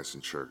Horizon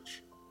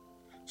Church.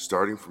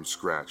 Starting from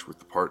scratch with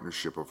the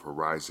partnership of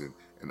Horizon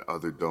and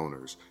other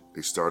donors,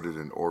 they started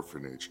an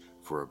orphanage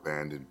for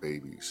abandoned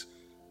babies,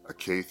 a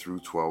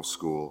K-12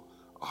 school,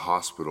 a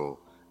hospital,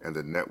 and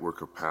a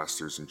network of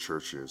pastors and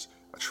churches,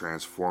 a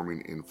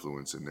transforming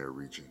influence in their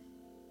region.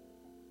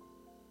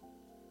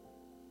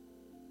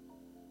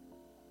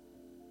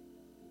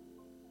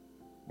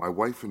 My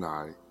wife and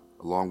I,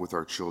 along with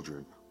our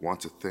children,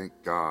 want to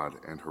thank God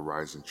and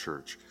Horizon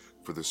Church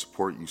for the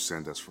support you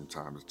send us from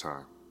time to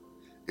time.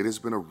 It has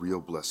been a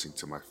real blessing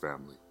to my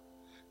family.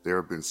 There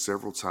have been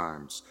several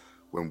times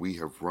when we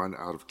have run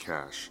out of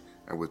cash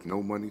and with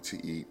no money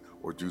to eat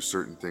or do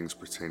certain things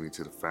pertaining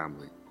to the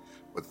family,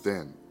 but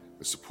then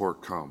the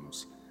support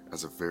comes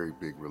as a very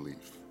big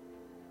relief.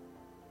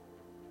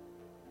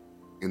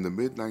 In the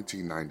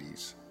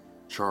mid-1990s,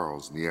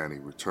 Charles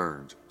Nyani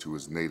returned to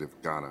his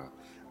native Ghana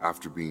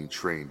after being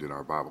trained in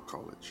our Bible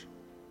college.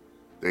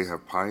 They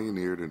have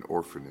pioneered an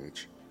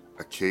orphanage,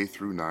 a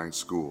K-9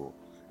 school,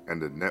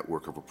 and a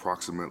network of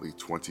approximately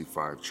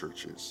 25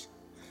 churches.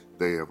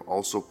 They have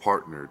also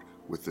partnered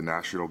with the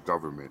national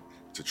government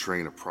to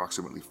train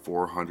approximately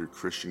 400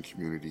 Christian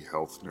community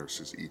health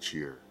nurses each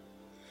year.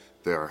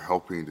 They are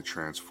helping to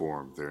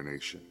transform their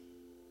nation.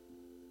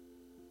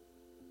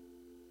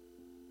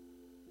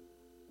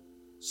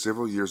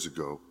 Several years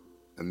ago,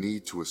 a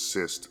need to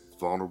assist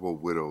vulnerable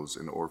widows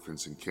and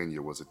orphans in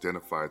Kenya was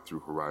identified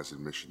through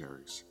Horizon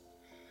Missionaries.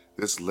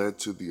 This led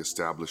to the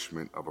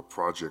establishment of a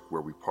project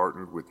where we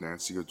partnered with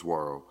Nancy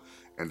Odwaro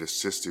and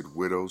assisted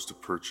widows to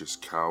purchase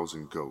cows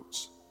and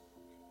goats.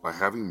 By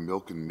having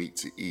milk and meat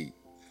to eat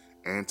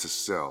and to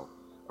sell,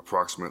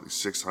 approximately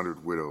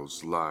 600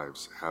 widows'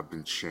 lives have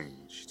been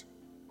changed.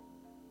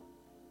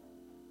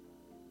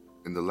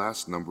 In the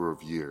last number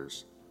of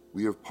years,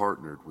 we have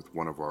partnered with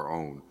one of our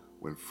own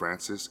when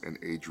Francis and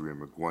Adrian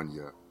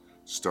Magwanya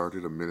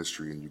started a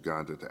ministry in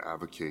Uganda to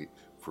advocate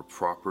for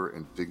proper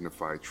and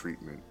dignified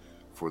treatment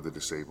for the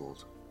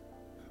disabled.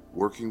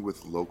 Working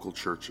with local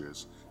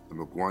churches, the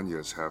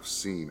Magwanyas have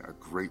seen a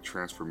great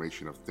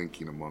transformation of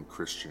thinking among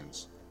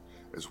Christians,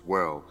 as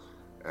well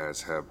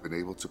as have been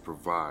able to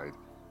provide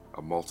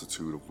a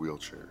multitude of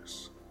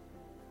wheelchairs.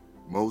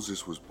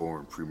 Moses was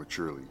born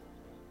prematurely,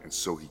 and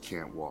so he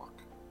can't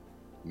walk.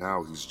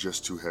 Now he's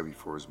just too heavy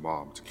for his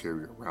mom to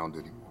carry around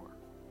anymore.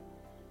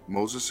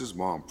 Moses'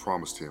 mom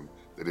promised him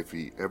that if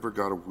he ever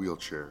got a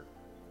wheelchair,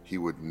 he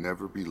would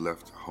never be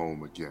left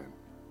home again.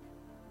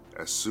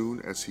 As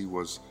soon as he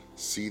was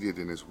seated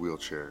in his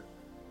wheelchair,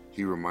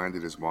 he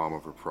reminded his mom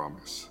of her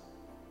promise.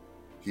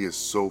 He is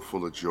so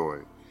full of joy,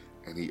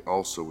 and he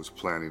also is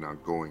planning on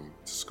going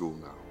to school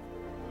now.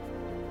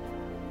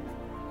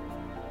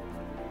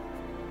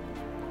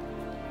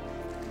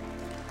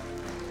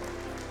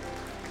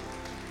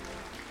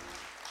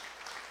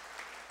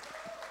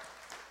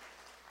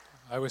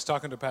 I was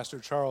talking to Pastor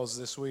Charles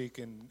this week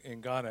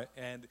in Ghana,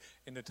 and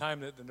in the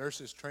time that the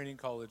Nurses Training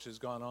College has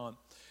gone on,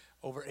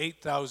 over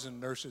 8,000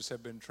 nurses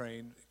have been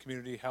trained,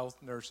 community health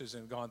nurses,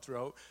 and gone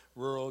throughout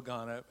rural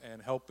Ghana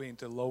and helping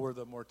to lower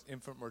the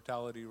infant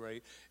mortality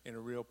rate in a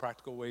real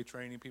practical way,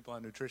 training people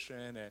on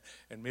nutrition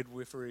and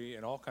midwifery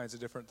and all kinds of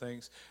different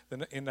things.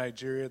 In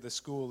Nigeria, the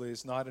school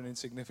is not an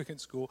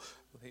insignificant school.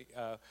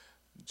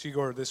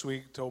 Chigor this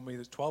week told me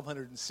there's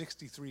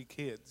 1,263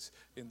 kids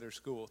in their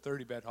school,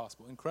 30-bed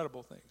hospital.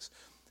 Incredible things.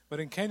 But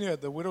in Kenya,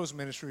 the Widows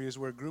Ministry is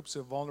where groups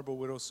of vulnerable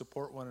widows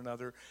support one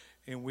another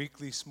in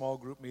weekly small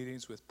group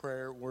meetings with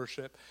prayer,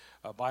 worship,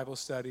 Bible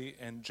study,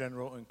 and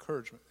general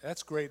encouragement.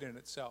 That's great in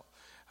itself.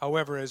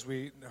 However, as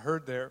we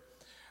heard there,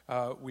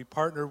 we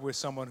partnered with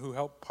someone who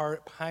helped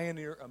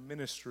pioneer a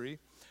ministry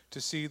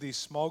to see these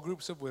small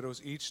groups of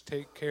widows each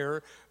take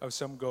care of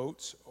some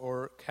goats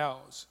or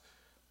cows.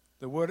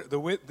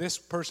 This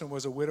person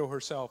was a widow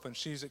herself, and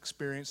she's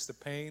experienced the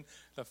pain,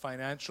 the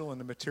financial and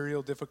the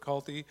material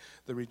difficulty,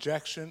 the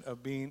rejection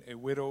of being a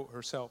widow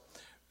herself.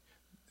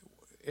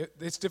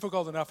 It's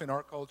difficult enough in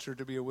our culture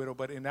to be a widow,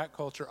 but in that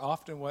culture,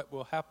 often what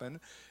will happen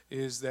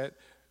is that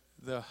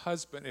the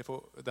husband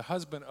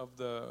of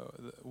the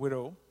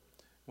widow,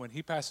 when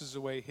he passes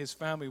away, his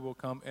family will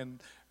come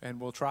and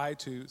will try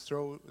to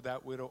throw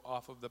that widow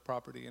off of the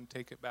property and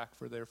take it back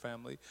for their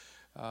family.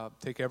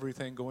 Take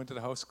everything, go into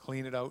the house,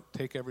 clean it out,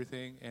 take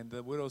everything, and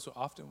the widows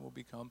often will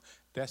become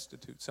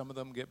destitute. Some of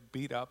them get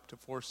beat up to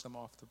force them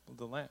off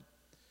the land.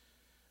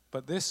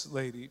 But this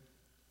lady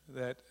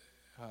that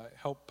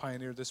helped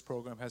pioneer this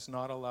program has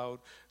not allowed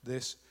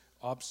these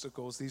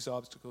obstacles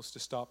to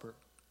stop her.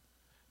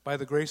 By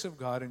the grace of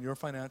God and your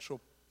financial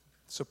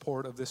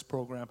support of this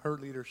program, her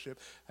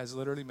leadership has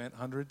literally meant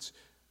hundreds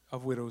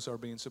of widows are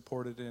being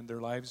supported and their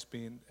lives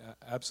being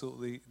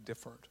absolutely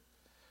different.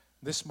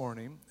 This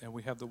morning, and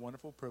we have the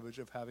wonderful privilege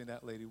of having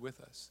that lady with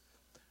us.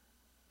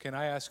 Can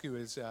I ask you,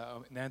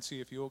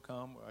 Nancy, if you'll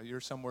come, you're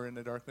somewhere in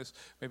the darkness,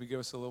 maybe give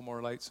us a little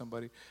more light,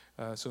 somebody.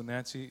 So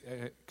Nancy,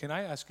 can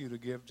I ask you to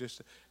give just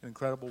an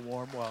incredible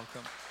warm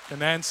welcome to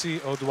Nancy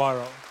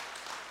Odwaro.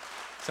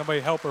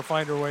 Somebody help her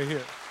find her way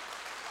here.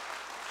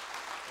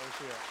 Where's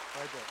she at?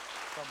 Right there.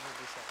 Come here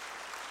this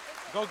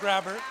side. Go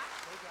grab her.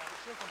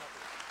 She'll come up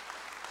here.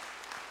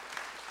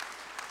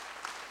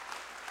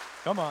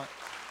 Come on.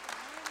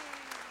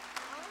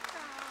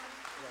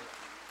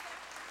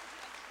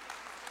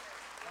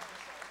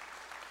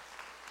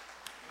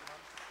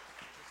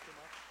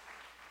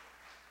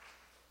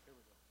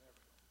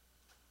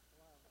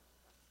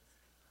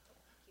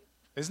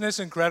 Isn't this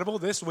incredible?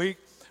 This week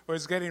I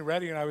was getting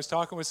ready and I was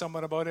talking with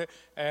someone about it,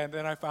 and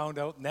then I found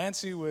out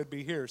Nancy would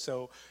be here.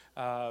 So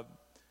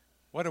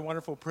what a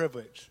wonderful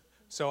privilege.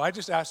 So I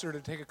just asked her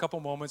to take a couple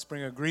moments,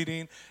 bring a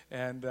greeting,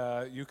 and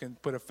you can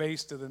put a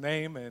face to the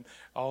name and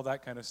all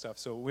that kind of stuff.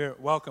 So we're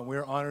welcome.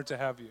 We're honored to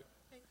have you.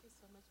 Thank you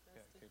so much,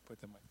 Pastor. Okay, put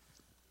the mic.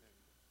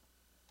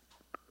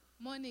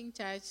 Morning,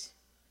 church.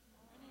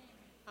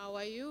 How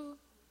are you?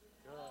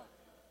 Good.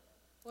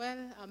 Well,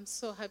 I'm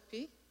so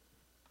happy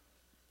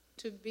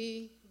to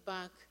be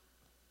back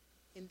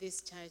in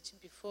this church.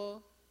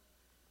 Before,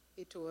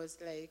 it was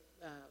like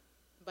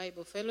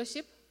Bible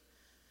Fellowship,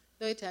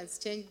 though it has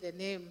changed the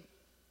name.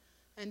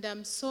 And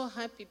I'm so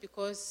happy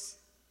because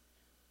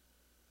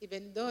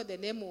even though the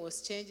name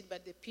was changed,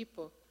 but the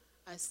people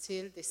are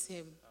still the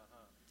same.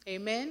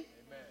 Amen?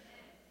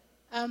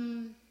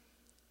 Amen.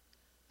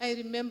 I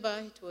remember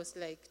it was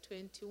like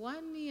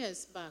 21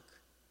 years back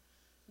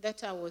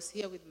that I was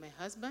here with my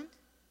husband.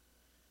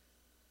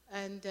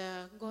 And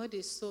God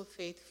is so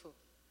faithful.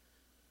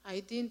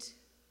 I didn't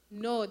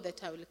know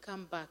that I will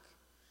come back,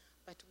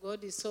 but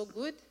God is so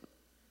good.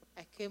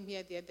 I came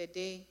here the other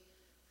day,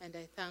 and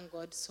I thank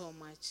God so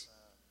much.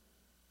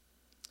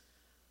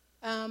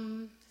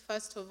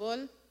 First of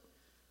all,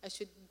 I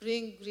should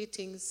bring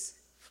greetings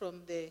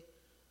from the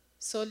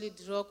Solid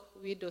Rock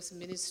Widows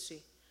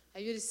Ministry.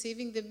 Are you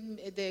receiving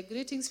the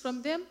greetings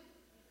from them?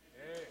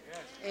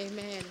 Yes.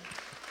 Amen.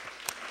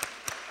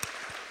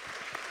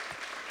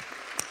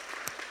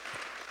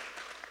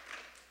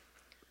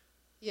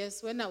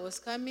 Yes, when I was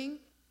coming,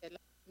 the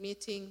last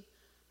meeting,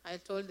 I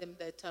told them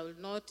that I will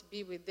not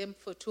be with them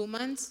for 2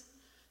 months.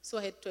 So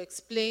I had to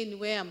explain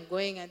where I'm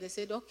going, and they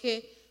said,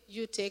 okay,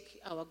 you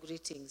take our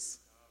greetings.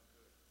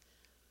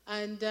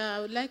 And I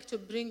would like to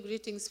bring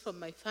greetings from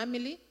my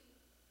family,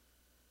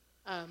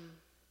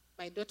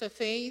 my daughter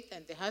Faith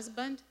and the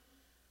husband,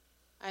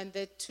 and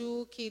the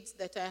 2 kids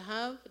that I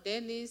have,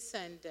 Dennis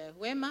and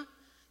Wema.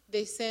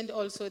 They send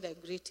also their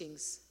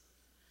greetings.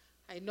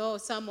 I know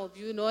some of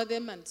you know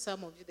them, and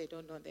some of you, they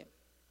don't know them.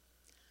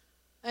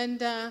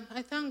 And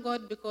I thank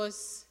God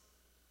because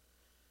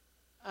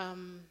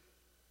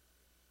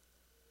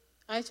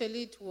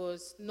actually it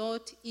was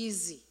not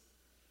easy.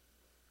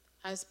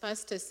 As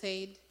Pastor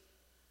said,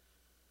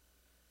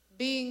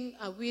 being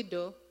a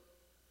widow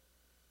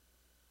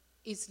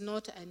is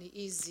not an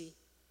easy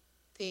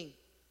thing.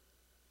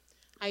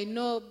 I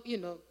know,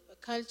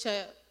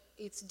 culture,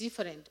 it's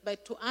different.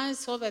 But to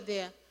us over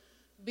there,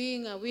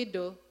 being a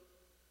widow,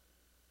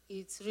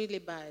 it's really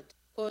bad.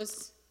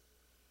 Because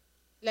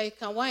like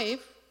a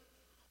wife,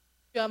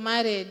 you are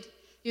married,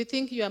 you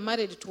think you are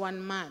married to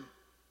one man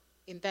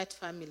in that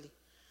family.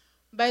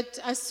 But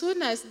as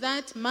soon as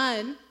that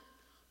man,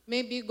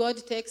 maybe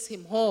God takes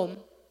him home,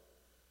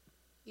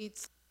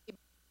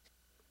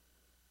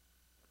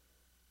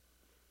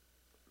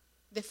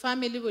 the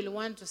family will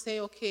want to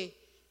say, okay,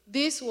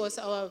 this was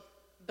our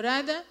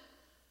brother,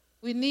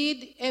 We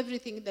need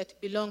everything that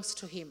belongs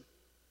to him.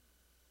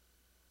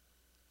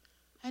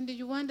 And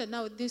you wonder,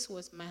 now this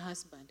was my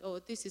husband,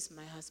 or this is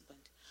my husband.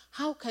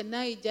 How can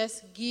I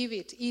just give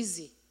it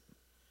easy?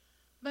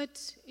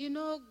 But you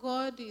know,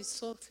 God is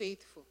so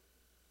faithful.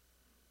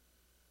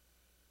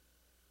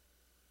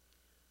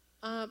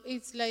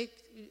 It's like,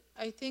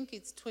 I think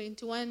it's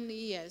 21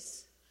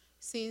 years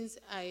since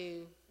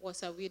I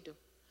was a widow.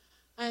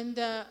 And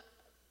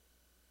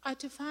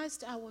at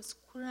first I was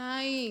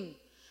crying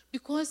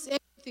because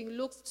everything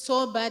looked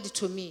so bad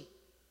to me.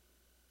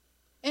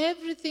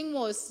 Everything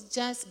was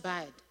just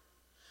bad.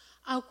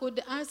 I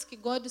could ask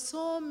God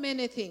so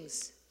many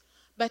things,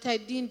 but I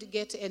didn't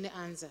get any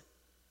answer.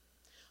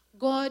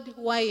 God,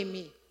 why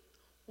me?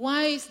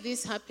 Why is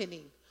this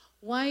happening?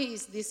 Why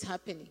is this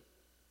happening?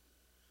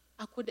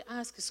 I could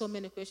ask so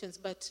many questions,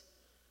 but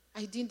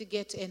I didn't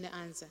get any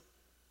answer.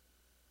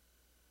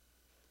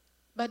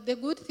 But the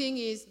good thing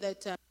is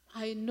that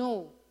I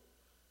know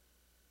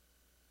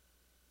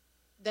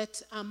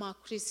that I'm a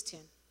Christian,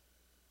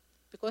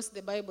 because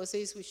the Bible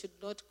says we should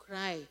not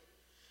cry.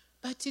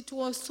 But it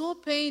was so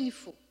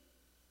painful.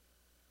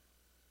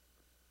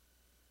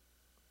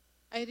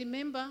 I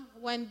remember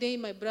one day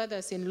my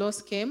brothers-in-law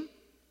came,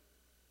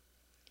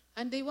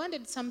 and they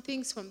wanted some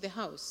things from the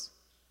house.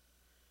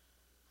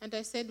 And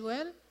I said,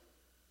 well,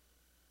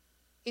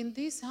 in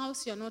this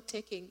house you're not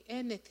taking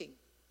anything.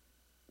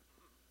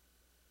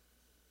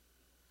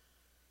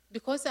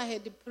 Because I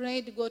had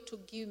prayed God to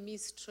give me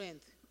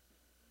strength.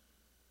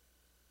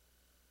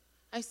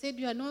 I said,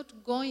 you are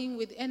not going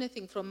with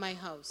anything from my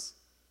house.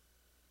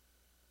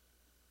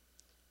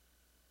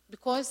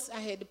 Because I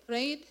had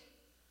prayed,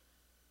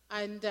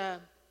 and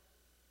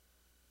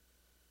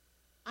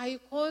I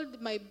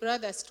called my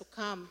brothers to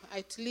come,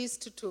 at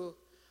least to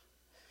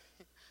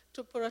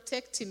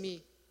protect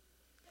me.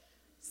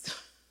 So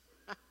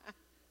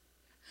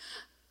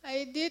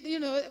I did, you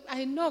know,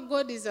 I know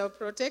God is our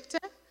protector,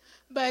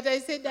 but I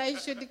said I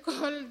should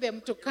call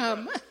them to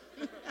come. Bring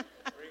your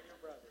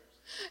brothers.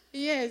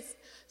 Yes.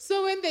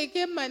 So when they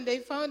came and they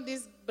found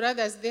these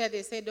brothers there,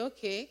 they said,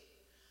 okay.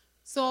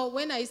 So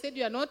when I said,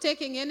 you are not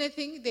taking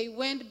anything, they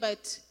went,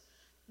 but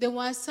there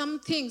were some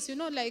things, you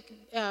know, like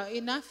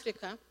in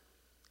Africa,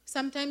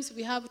 sometimes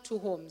we have two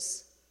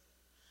homes.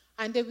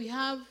 And we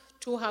have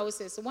two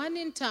houses, one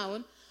in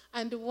town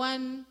and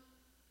one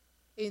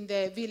in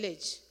the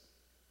village.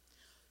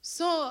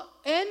 So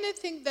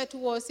anything that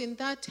was in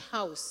that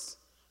house,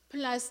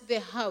 plus the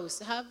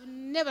house, I have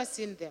never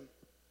seen them.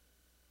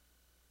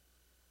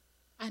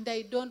 And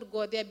I don't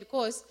go there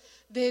because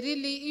they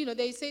really, you know,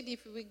 they said,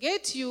 if we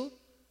get you,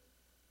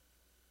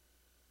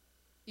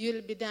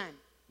 you'll be done.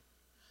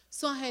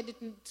 So I had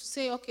to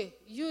say, okay,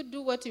 you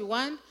do what you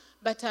want,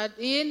 but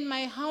in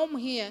my home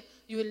here,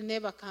 you will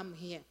never come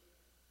here.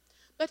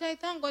 But I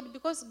thank God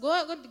because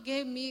God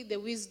gave me the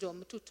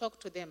wisdom to talk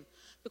to them,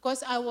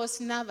 because I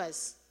was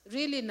nervous,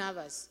 really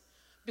nervous.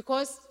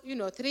 Because, you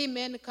know, 3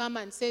 men come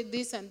and say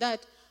this and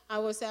that.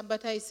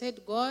 But I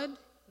said, God,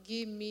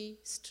 give me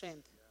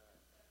strength.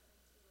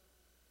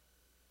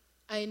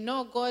 I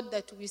know God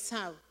that we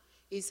serve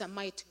is a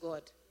mighty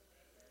God.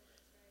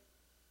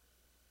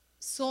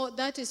 So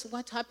that is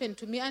what happened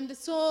to me, and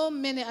so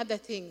many other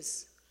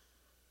things.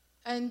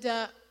 And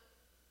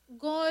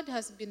God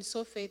has been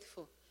so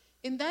faithful.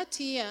 In that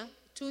year,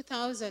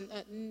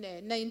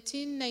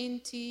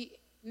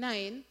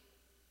 1999,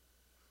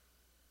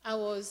 I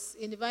was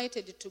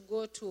invited to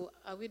go to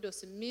a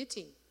widow's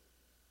meeting.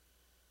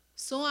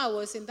 So I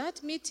was in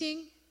that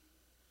meeting,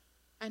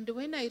 and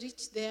when I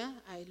reached there,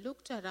 I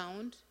looked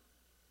around.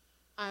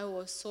 I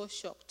was so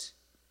shocked.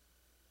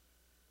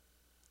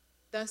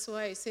 That's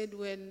why I said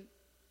when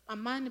a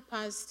man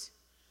passed,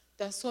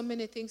 there are so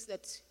many things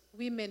that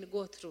women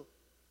go through.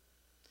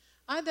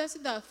 Others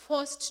that are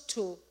forced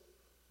to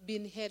be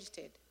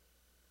inherited,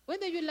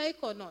 whether you like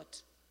or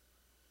not.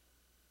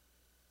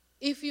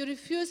 If you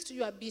refused,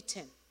 you are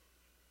beaten.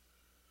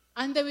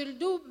 And they will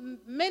do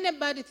many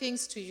bad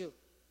things to you.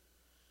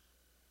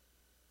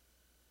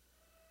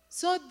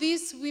 So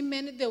these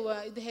women,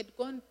 they had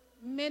gone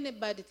many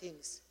bad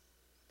things.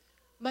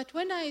 But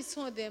when I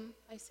saw them,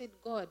 I said,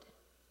 God,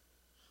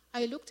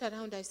 I looked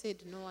around, I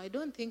said, no, I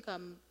don't think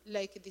I'm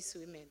like these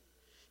women,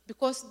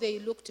 because they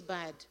looked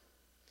bad.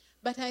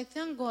 But I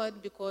thank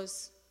God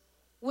because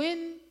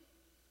when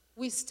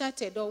we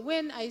started, or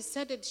when I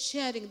started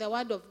sharing the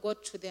word of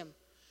God to them,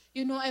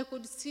 you know, I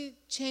could see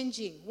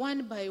changing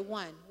one by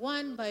one,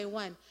 one by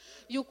one.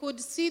 You could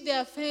see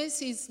their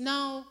faces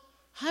now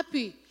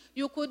happy.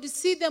 You could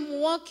see them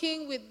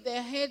walking with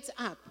their heads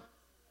up.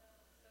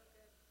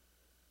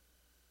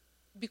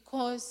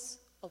 Because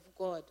of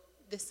God,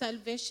 the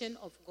salvation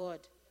of God.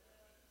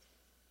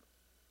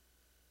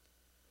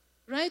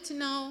 Right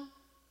now,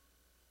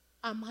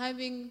 I'm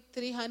having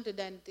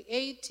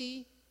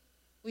 380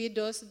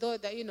 widows, though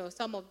that, you know,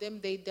 some of them,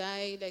 they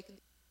die, like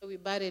we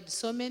buried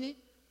so many.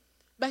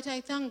 But I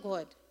thank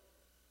God.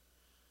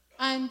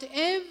 And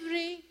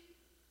every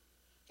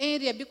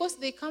area, because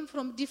they come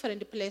from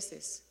different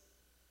places,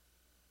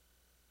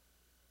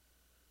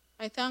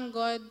 I thank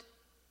God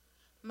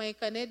My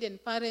Canadian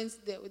parents,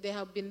 they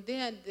have been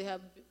there and they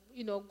have,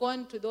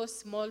 gone to those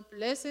small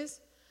places.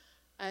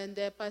 And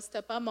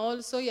Pastor Palmer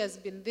also, he has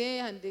been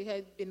there and they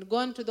have been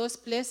gone to those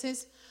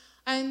places.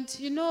 And,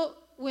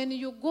 when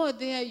you go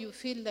there, you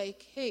feel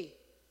like, hey,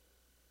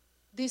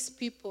 these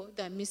people,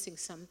 they're missing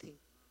something.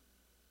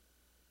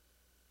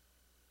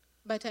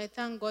 But I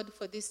thank God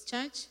for this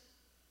church.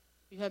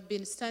 You have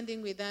been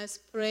standing with us,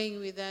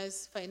 praying with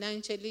us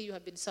financially. You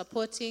have been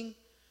supporting.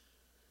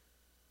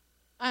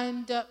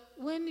 And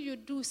when you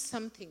do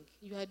something,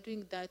 you are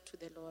doing that to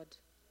the Lord.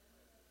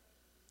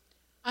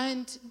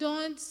 And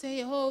don't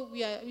say, oh,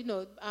 we are,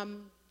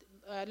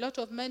 a lot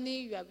of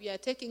money we are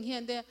taking here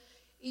and there.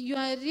 You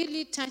are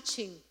really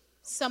touching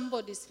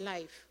somebody's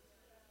life.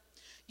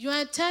 You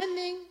are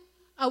turning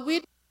a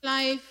widow's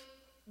life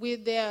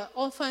with their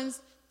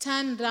orphans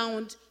turned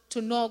round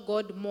to know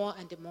God more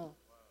and more.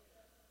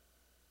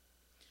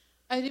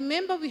 I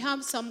remember we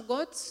have some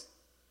goats.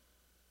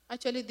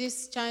 Actually,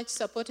 this church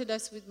supported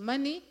us with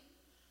money,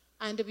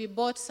 and we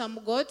bought some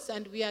goats,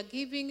 and we are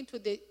giving to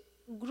the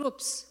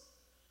groups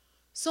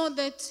so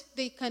that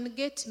they can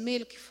get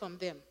milk from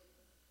them.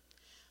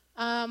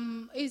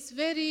 It's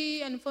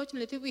very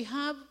unfortunate. We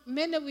have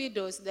many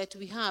widows that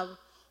we have,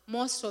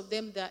 most of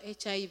them they're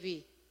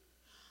HIV.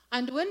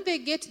 And when they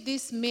get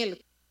this milk,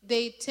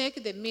 they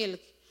take the milk,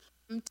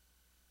 and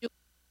you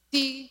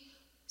see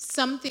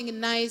something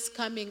nice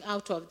coming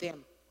out of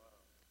them.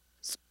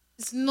 So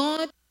it's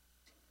not...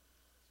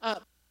 okay,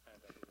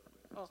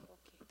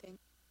 thank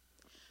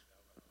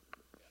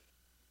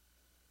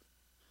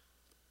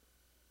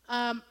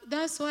you.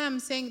 That's why I'm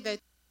saying that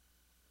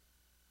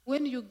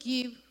when you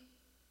give,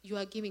 you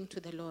are giving to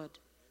the Lord.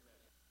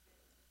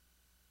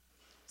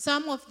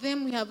 Some of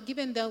them, we have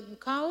given them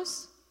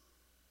cows.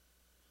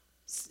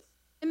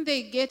 When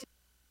they get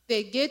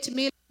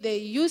milk, they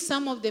use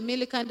some of the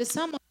milk, and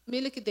some of the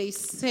milk they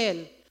sell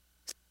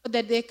so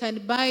that they can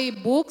buy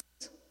books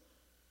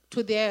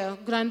to their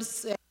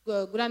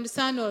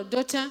grandson or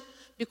daughter,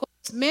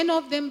 because many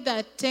of them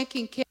that are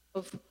taking care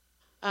of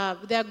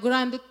their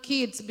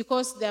grandkids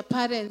because their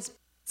parents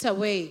passed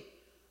away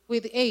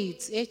with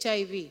AIDS,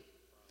 HIV.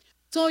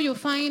 So you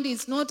find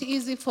it's not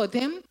easy for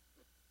them.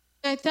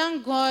 I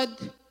thank God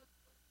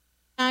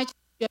that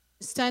you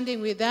are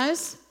standing with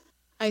us.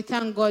 I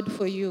thank God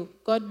for you.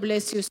 God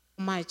bless you so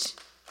much.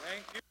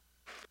 Thank you.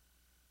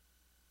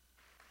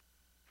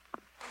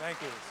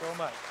 Thank you so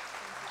much.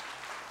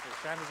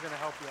 Shannon's going to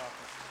help you out.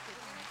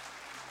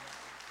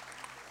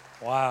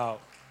 Wow.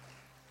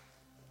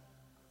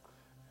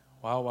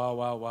 Wow, wow,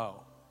 wow,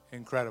 wow.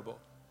 Incredible.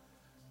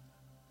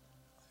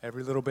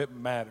 Every little bit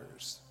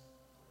matters.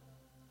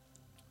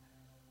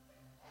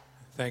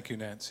 Thank you,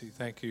 Nancy.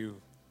 Thank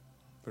you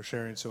for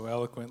sharing so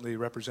eloquently,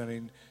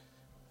 representing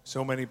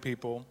so many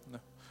people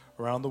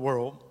around the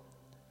world.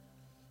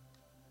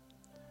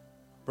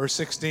 Verse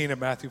 16 of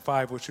Matthew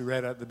 5, which we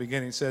read at the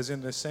beginning, says,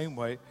 in the same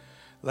way,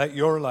 let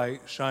your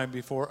light shine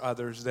before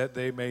others, that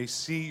they may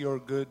see your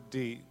good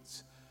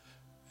deeds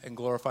and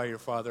glorify your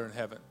Father in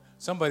heaven.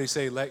 Somebody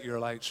say, let your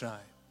light shine.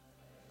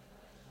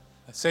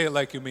 Say it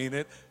like you mean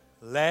it.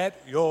 Let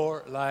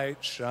your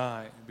light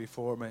shine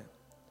before men.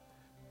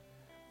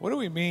 What do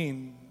we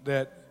mean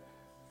that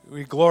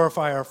we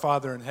glorify our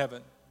Father in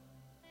heaven?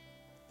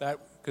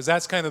 Because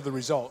that's kind of the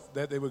result,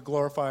 that they would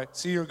glorify,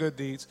 see your good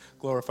deeds,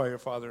 glorify your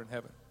Father in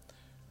heaven.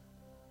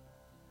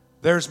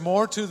 There's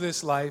more to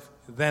this life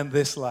than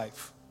this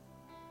life.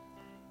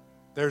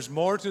 There's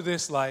more to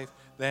this life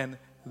than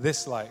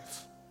this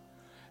life.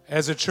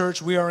 As a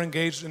church, we are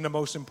engaged in the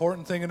most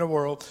important thing in the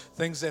world,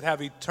 things that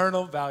have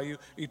eternal value,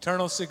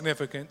 eternal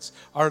significance.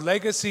 Our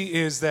legacy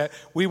is that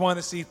we want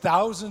to see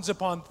thousands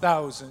upon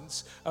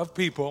thousands of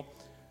people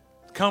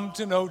come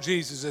to know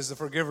Jesus as the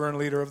forgiver and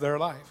leader of their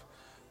life.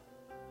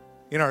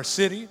 In our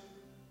city,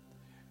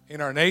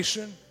 in our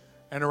nation,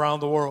 and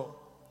around the world.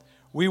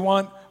 We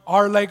want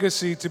our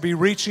legacy to be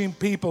reaching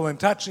people and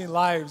touching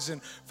lives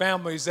and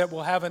families that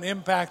will have an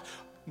impact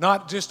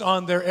not just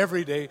on their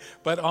everyday,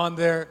 but on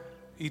their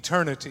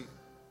eternity.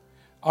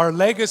 Our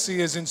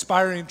legacy is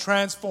inspiring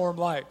transformed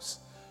lives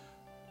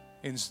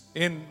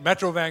in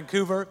Metro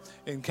Vancouver,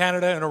 in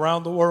Canada, and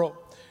around the world.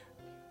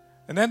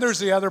 And then there's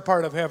the other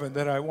part of heaven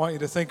that I want you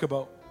to think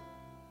about.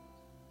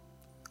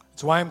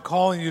 It's why I'm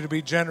calling you to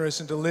be generous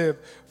and to live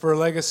for a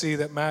legacy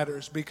that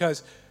matters,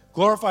 because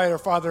glorify our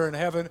Father in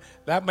heaven,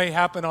 that may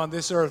happen on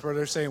this earth where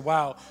they're saying,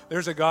 wow,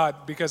 there's a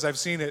God, because I've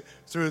seen it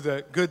through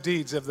the good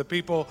deeds of the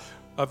people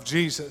of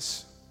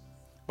Jesus.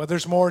 But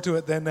there's more to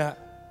it than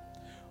that.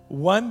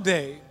 One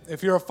day,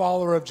 if you're a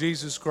follower of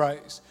Jesus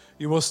Christ,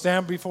 you will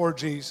stand before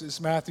Jesus.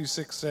 Matthew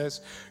 6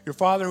 says, your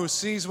Father who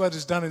sees what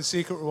is done in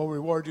secret will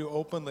reward you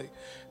openly.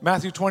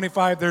 Matthew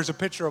 25, there's a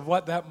picture of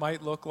what that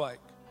might look like.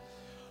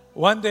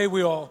 One day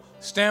we will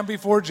stand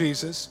before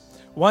Jesus.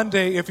 One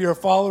day, if you're a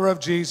follower of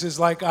Jesus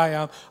like I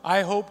am,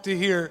 I hope to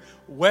hear,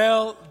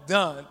 well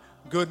done,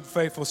 good and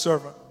faithful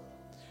servant.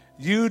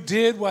 You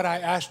did what I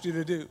asked you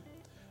to do.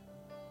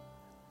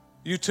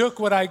 You took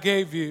what I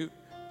gave you.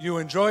 You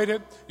enjoyed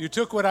it. You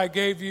took what I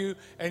gave you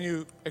and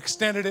you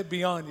extended it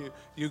beyond you.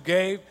 You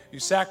gave, you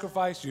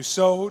sacrificed, you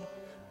sowed,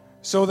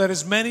 so that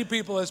as many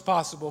people as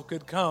possible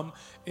could come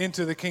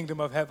into the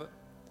kingdom of heaven.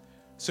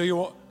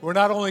 So we're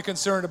not only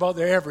concerned about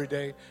their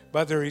everyday,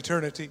 but their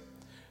eternity.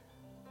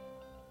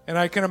 And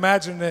I can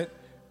imagine that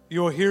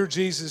you will hear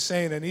Jesus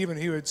saying, and even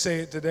he would say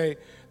it today,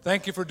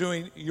 thank you for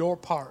doing your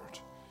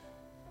part.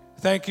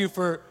 Thank you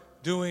for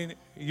doing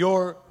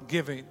your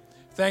giving.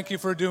 Thank you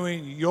for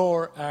doing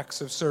your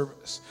acts of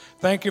service.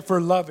 Thank you for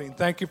loving.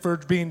 Thank you for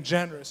being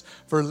generous,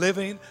 for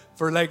living,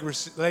 for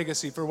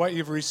legacy, for what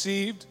you've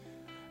received,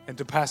 and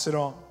to pass it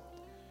on.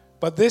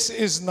 But this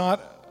is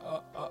not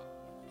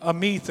a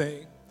me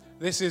thing.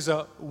 This is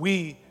a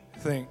we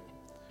thing.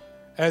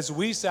 As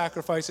we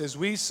sacrifice, as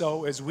we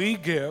sow, as we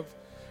give,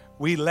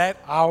 we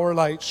let our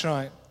light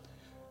shine.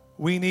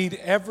 We need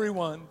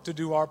everyone to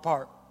do our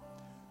part.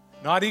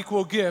 Not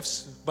equal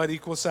gifts, but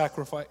equal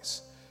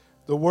sacrifice.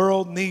 The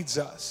world needs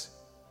us.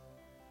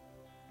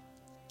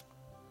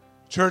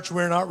 Church,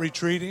 we're not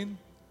retreating.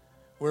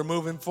 We're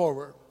moving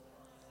forward.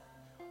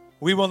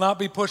 We will not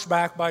be pushed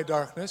back by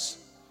darkness.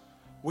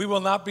 We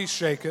will not be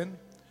shaken.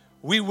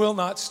 We will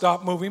not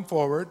stop moving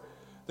forward.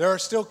 There are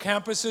still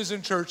campuses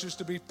and churches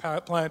to be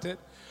planted.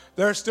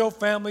 There are still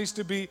families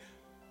to be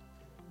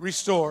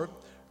restored.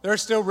 There are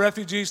still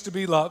refugees to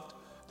be loved.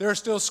 There are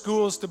still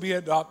schools to be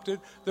adopted.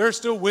 There are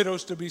still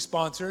widows to be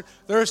sponsored.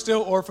 There are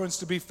still orphans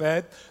to be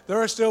fed. There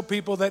are still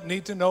people that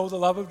need to know the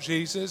love of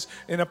Jesus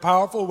in a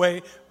powerful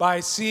way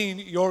by seeing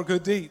your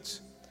good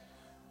deeds.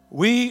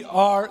 We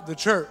are the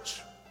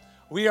church.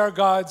 We are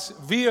God's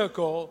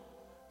vehicle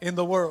in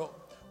the world.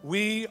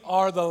 We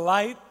are the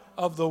light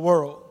of the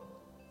world.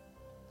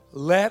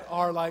 Let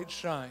our light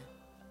shine.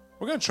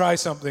 We're going to try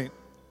something.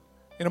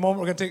 In a moment,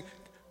 we're going to take,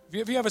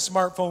 if you have a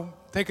smartphone,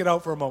 take it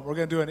out for a moment. We're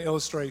going to do an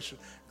illustration.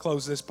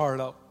 Close this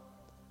part out.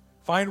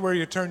 Find where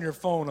you turn your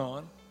phone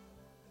on,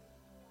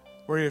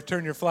 where you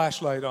turn your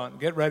flashlight on.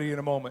 Get ready in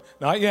a moment.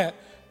 Not yet.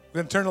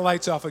 We're going to turn the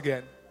lights off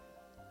again.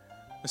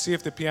 Let's see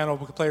if the piano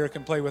player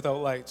can play without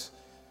lights.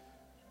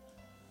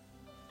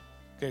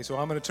 Okay, so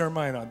I'm going to turn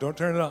mine on. Don't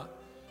turn it on.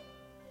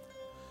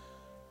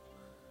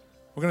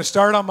 We're going to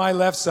start on my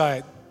left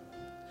side.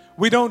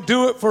 We don't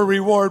do it for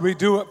reward. We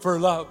do it for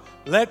love.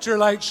 Let your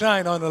light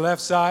shine on the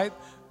left side.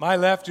 My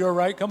left, your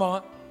right. Come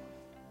on.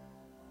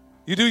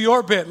 You do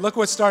your bit. Look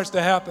what starts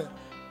to happen.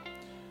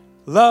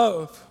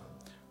 Love.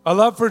 A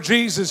love for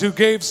Jesus who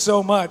gave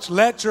so much.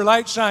 Let your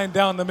light shine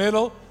down the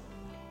middle.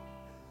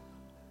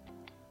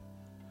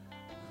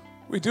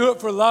 We do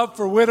it for love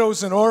for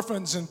widows and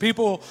orphans and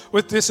people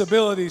with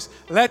disabilities.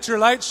 Let your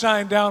light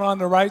shine down on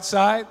the right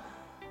side.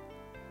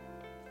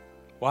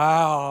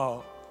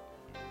 Wow.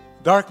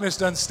 Darkness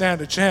doesn't stand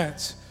a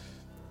chance.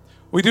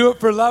 We do it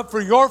for love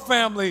for your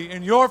family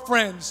and your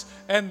friends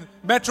and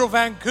Metro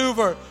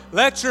Vancouver.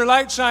 Let your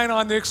light shine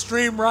on the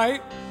extreme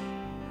right.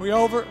 We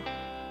over?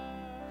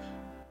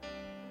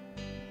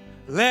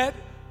 Let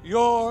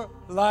your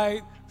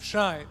light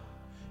shine.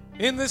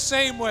 In the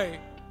same way,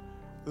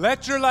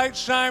 let your light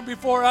shine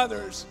before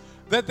others,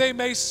 that they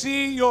may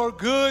see your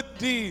good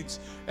deeds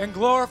and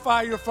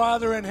glorify your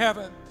Father in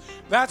heaven.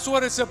 That's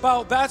what it's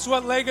about. That's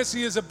what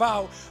legacy is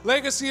about.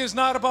 Legacy is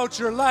not about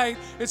your light.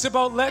 It's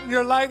about letting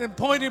your light and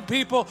pointing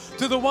people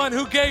to the one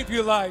who gave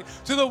you light,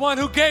 to the one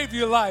who gave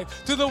you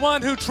life, to the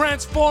one who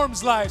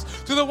transforms lives,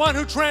 to the one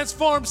who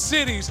transforms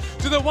cities,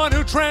 to the one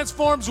who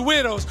transforms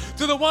widows,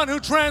 to the one who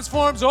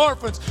transforms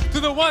orphans,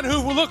 to the one who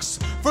looks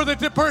for the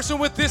person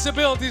with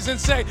disabilities and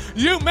say,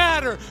 you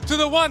matter, to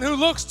the one who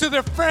looks to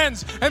their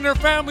friends and their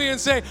family and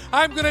say,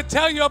 I'm going to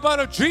tell you about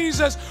a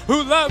Jesus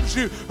who loves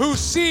you, who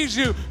sees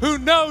you, who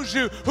knows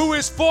you, who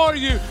is for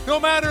you, no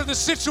matter the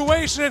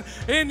situation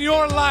in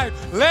your life.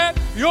 Let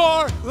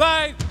your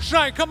light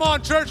shine. Come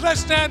on, church,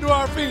 let's stand to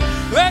our feet.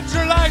 Let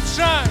your light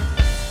shine.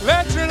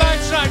 Let your light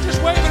shine.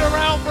 Just wave it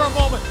around for a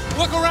moment.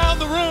 Look around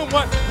the room.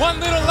 One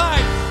little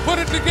light. Put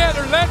it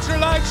together. Let your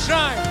light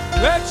shine.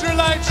 Let your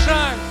light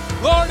shine.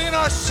 Lord, in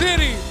our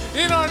city,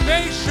 in our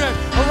nation,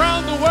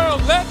 around the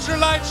world, let your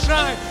light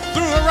shine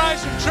through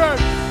Horizon Church,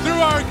 through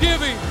our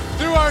giving,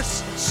 through our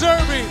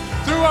serving,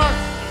 through our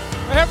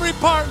every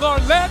part,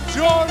 Lord. Let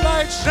your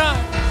light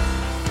shine.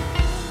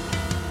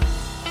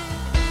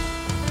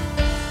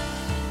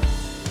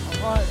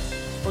 All right,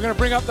 we're going to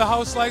bring up the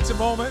house lights a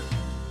moment.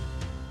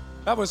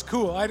 That was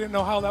cool. I didn't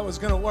know how that was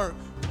going to work.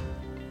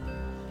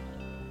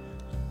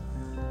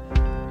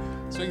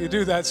 So you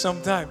do that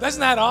sometime. Isn't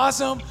that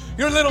awesome?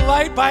 Your little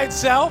light by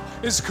itself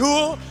is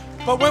cool.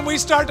 But when we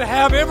start to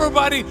have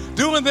everybody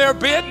doing their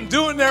bit and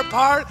doing their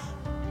part,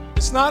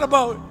 it's not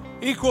about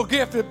equal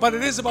gift, but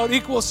it is about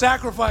equal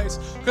sacrifice.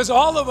 Because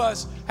all of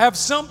us have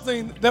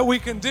something that we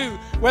can do,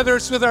 whether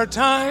it's with our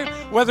time,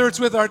 whether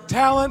it's with our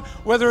talent,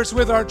 whether it's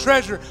with our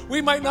treasure.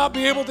 We might not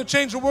be able to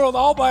change the world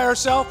all by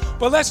ourselves,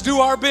 but let's do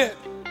our bit.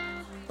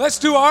 Let's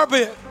do our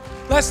bit.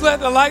 Let's let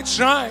the light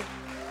shine.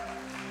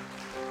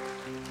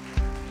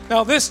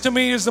 Now, this to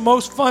me is the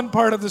most fun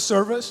part of the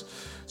service.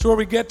 It's where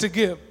we get to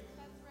give.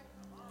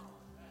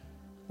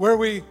 Where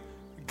we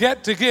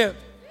get to give.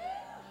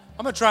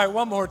 I'm going to try it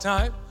one more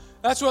time.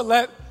 That's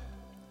what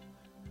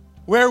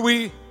where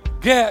we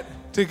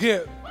get to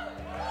give.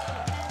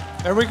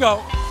 There we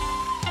go.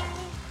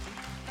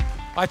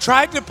 I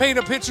tried to paint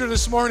a picture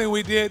this morning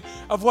we did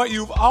of what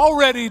you've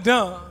already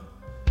done,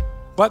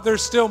 but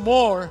there's still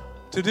more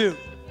to do.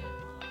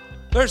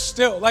 There's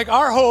still, like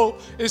our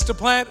hope is to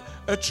plant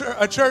a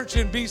church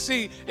in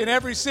BC in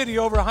every city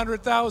over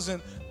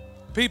 100,000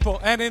 people.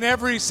 And in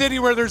every city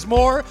where there's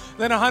more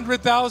than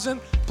 100,000,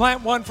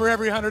 plant one for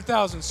every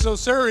 100,000. So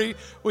Surrey,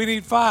 we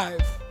need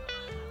 5.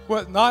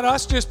 Well, not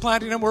us just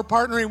planting them, we're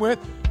partnering with.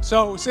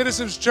 So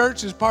Citizens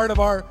Church is part of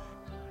our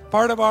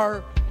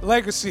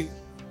legacy,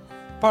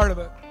 part of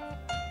it.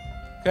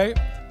 Okay?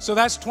 So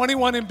that's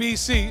 21 in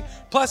BC,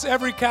 plus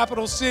every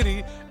capital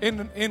city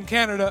in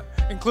Canada,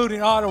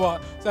 including Ottawa.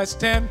 So that's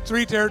 10,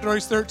 3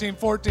 territories, 13,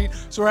 14.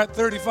 So we're at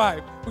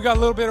 35. We got a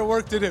little bit of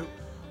work to do.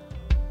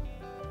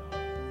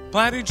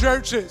 Planting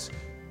churches,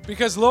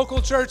 because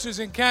local churches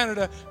in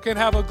Canada can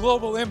have a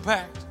global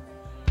impact.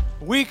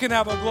 We can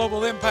have a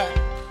global impact.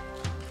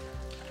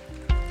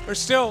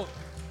 There's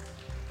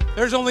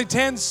only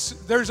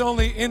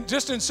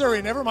just in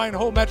Surrey, never mind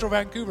whole Metro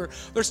Vancouver,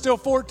 there's still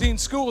 14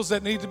 schools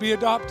that need to be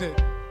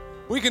adopted.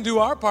 We can do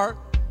our part.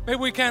 Maybe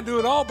we can't do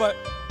it all, but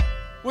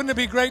wouldn't it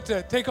be great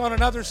to take on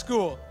another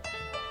school?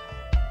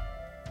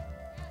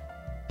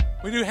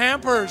 We do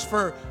hampers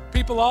for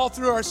people all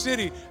through our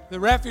city, the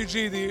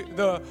refugee,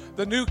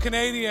 the new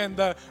Canadian,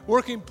 the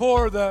working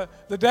poor, the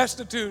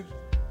destitute.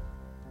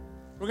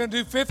 We're going to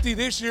do 50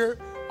 this year.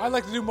 I'd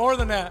like to do more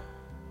than that.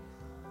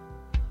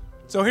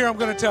 So here I'm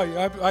going to tell you.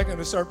 I'm going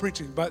to start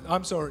preaching, but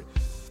I'm sorry.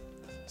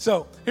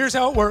 So here's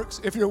how it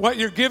works. If what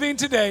you're giving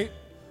today,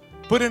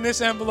 put in this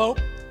envelope,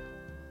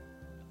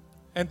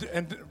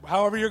 and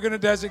however you're going to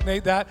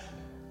designate that.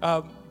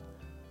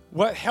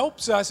 What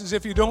helps us is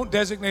if you don't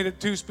designate it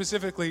too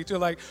specifically to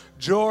like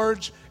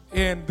George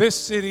in this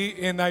city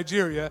in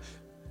Nigeria.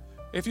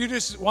 If you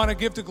just want to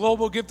give to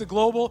global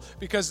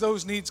because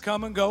those needs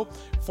come and go.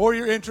 For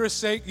your interest's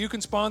sake, you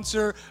can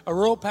sponsor a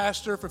rural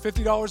pastor for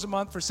 $50 a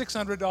month for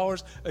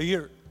 $600 a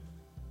year.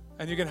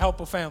 And you can help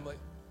a family.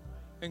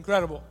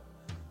 Incredible.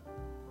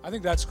 I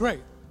think that's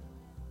great.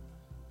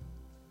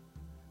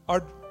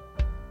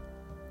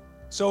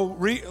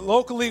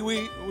 Locally,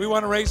 we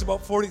want to raise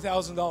about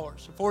 $40,000,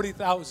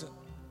 $40,000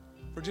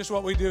 for just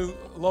what we do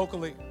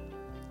locally.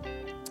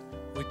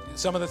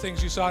 Some of the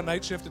things you saw,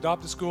 Night Shift,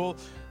 Adopt a School,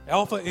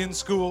 Alpha in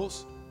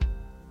schools.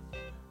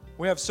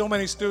 We have so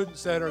many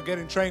students that are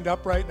getting trained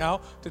up right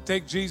now to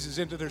take Jesus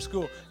into their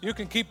school. You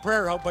can keep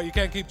prayer out, but you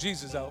can't keep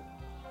Jesus out.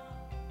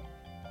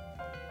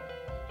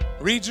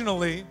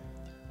 Regionally,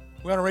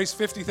 we want to raise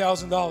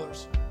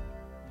 $50,000.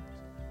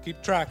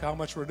 Keep track how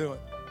much we're doing.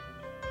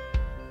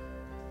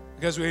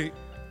 Because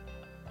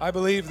I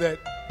believe that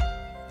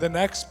the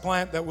next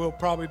plant that we'll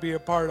probably be a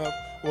part of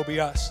will be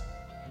us.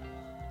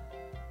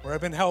 Where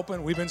I've been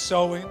helping, we've been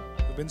sowing.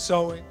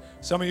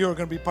 Some of you are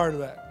going to be part of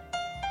that.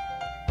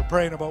 We're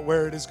praying about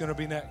where it is going to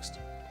be next.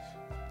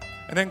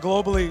 And then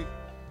globally,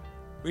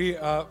 we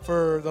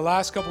for the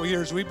last couple of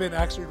years, we've been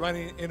actually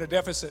running in a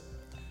deficit.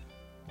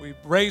 We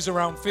raise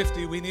around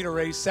 50. We need to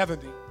raise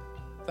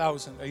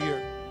 70,000 a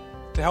year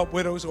to help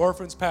widows,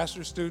 orphans,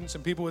 pastors, students,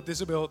 and people with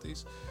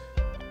disabilities.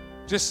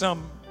 Just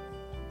some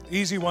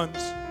easy ones.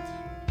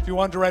 If you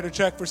wanted to write a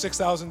check for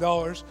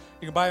 $6,000,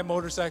 you can buy a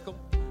motorcycle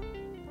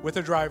with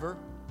a driver.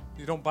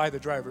 You don't buy the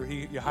driver,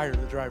 you hire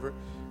the driver.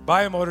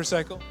 Buy a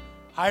motorcycle,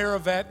 hire a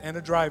vet and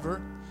a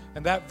driver,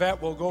 and that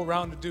vet will go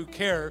around to do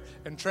care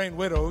and train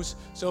widows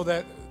so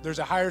that there's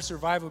a higher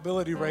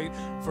survivability rate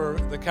for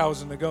the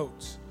cows and the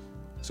goats.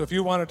 So if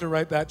you wanted to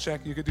write that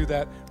check, you could do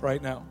that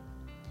right now.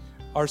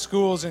 Our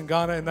schools in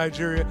Ghana and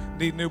Nigeria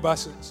need new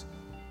buses.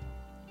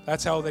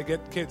 That's how they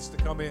get kids to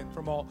come in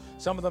from all.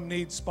 Some of them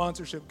need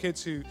sponsorship,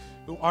 kids who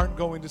aren't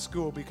going to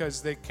school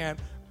because they can't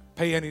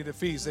pay any of the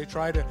fees. They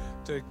try to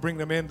bring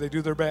them in. They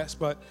do their best,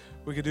 but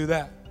we could do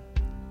that.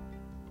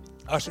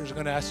 Ushers are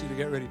going to ask you to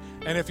get ready.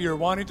 And if you're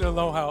wanting to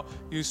know how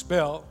you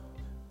spell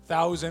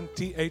thousand,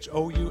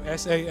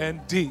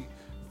 T-H-O-U-S-A-N-D,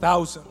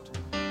 thousand.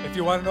 If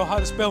you want to know how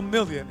to spell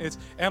million, it's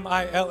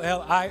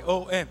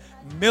M-I-L-L-I-O-N,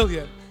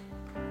 million.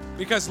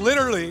 Because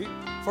literally,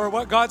 for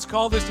what God's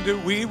called us to do,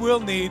 we will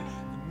need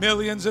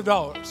millions of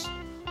dollars.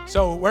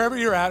 So wherever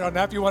you're at on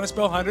that, if you want to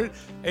spell 100,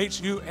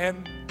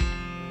 H-U-N-D-R-E-D.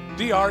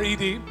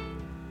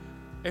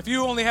 If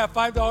you only have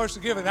 $5 to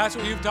give, and that's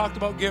what you've talked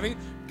about giving,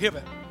 give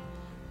it.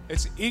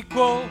 It's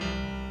equal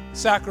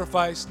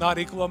sacrifice, not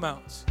equal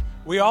amounts.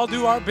 We all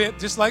do our bit,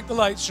 just like the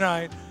lights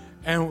shine,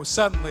 and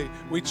suddenly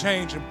we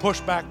change and push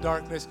back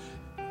darkness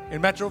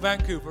in Metro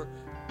Vancouver,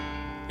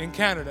 in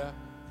Canada,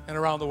 and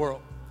around the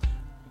world.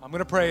 I'm going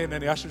to pray, and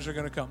then the ushers are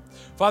going to come.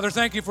 Father,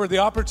 thank you for the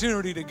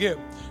opportunity to give.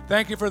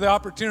 Thank you for the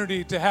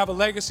opportunity to have a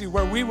legacy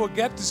where we will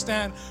get to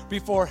stand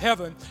before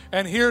heaven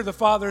and hear the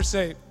Father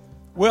say,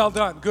 well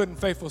done, good and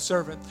faithful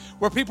servant.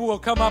 Where people will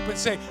come up and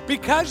say,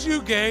 because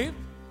you gave,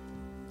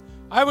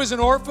 I was an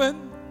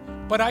orphan,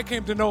 but I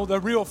came to know the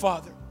real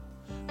Father.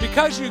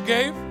 Because you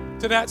gave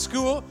to that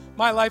school,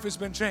 my life has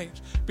been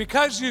changed.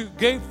 because you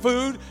gave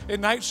food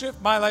in night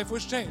shift, my life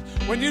was changed.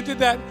 When you did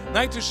that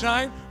Night to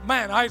Shine,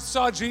 man, I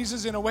saw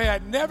Jesus in a way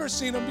I'd never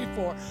seen him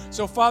before.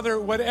 So, Father,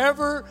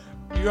 whatever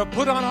you have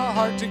put on our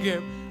heart to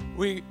give,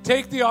 we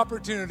take the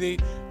opportunity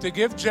to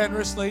give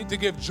generously, to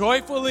give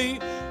joyfully,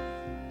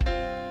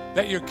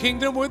 that your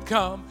kingdom would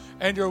come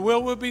and your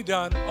will would be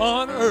done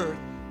on earth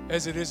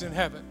as it is in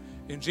heaven.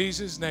 In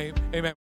Jesus' name, amen.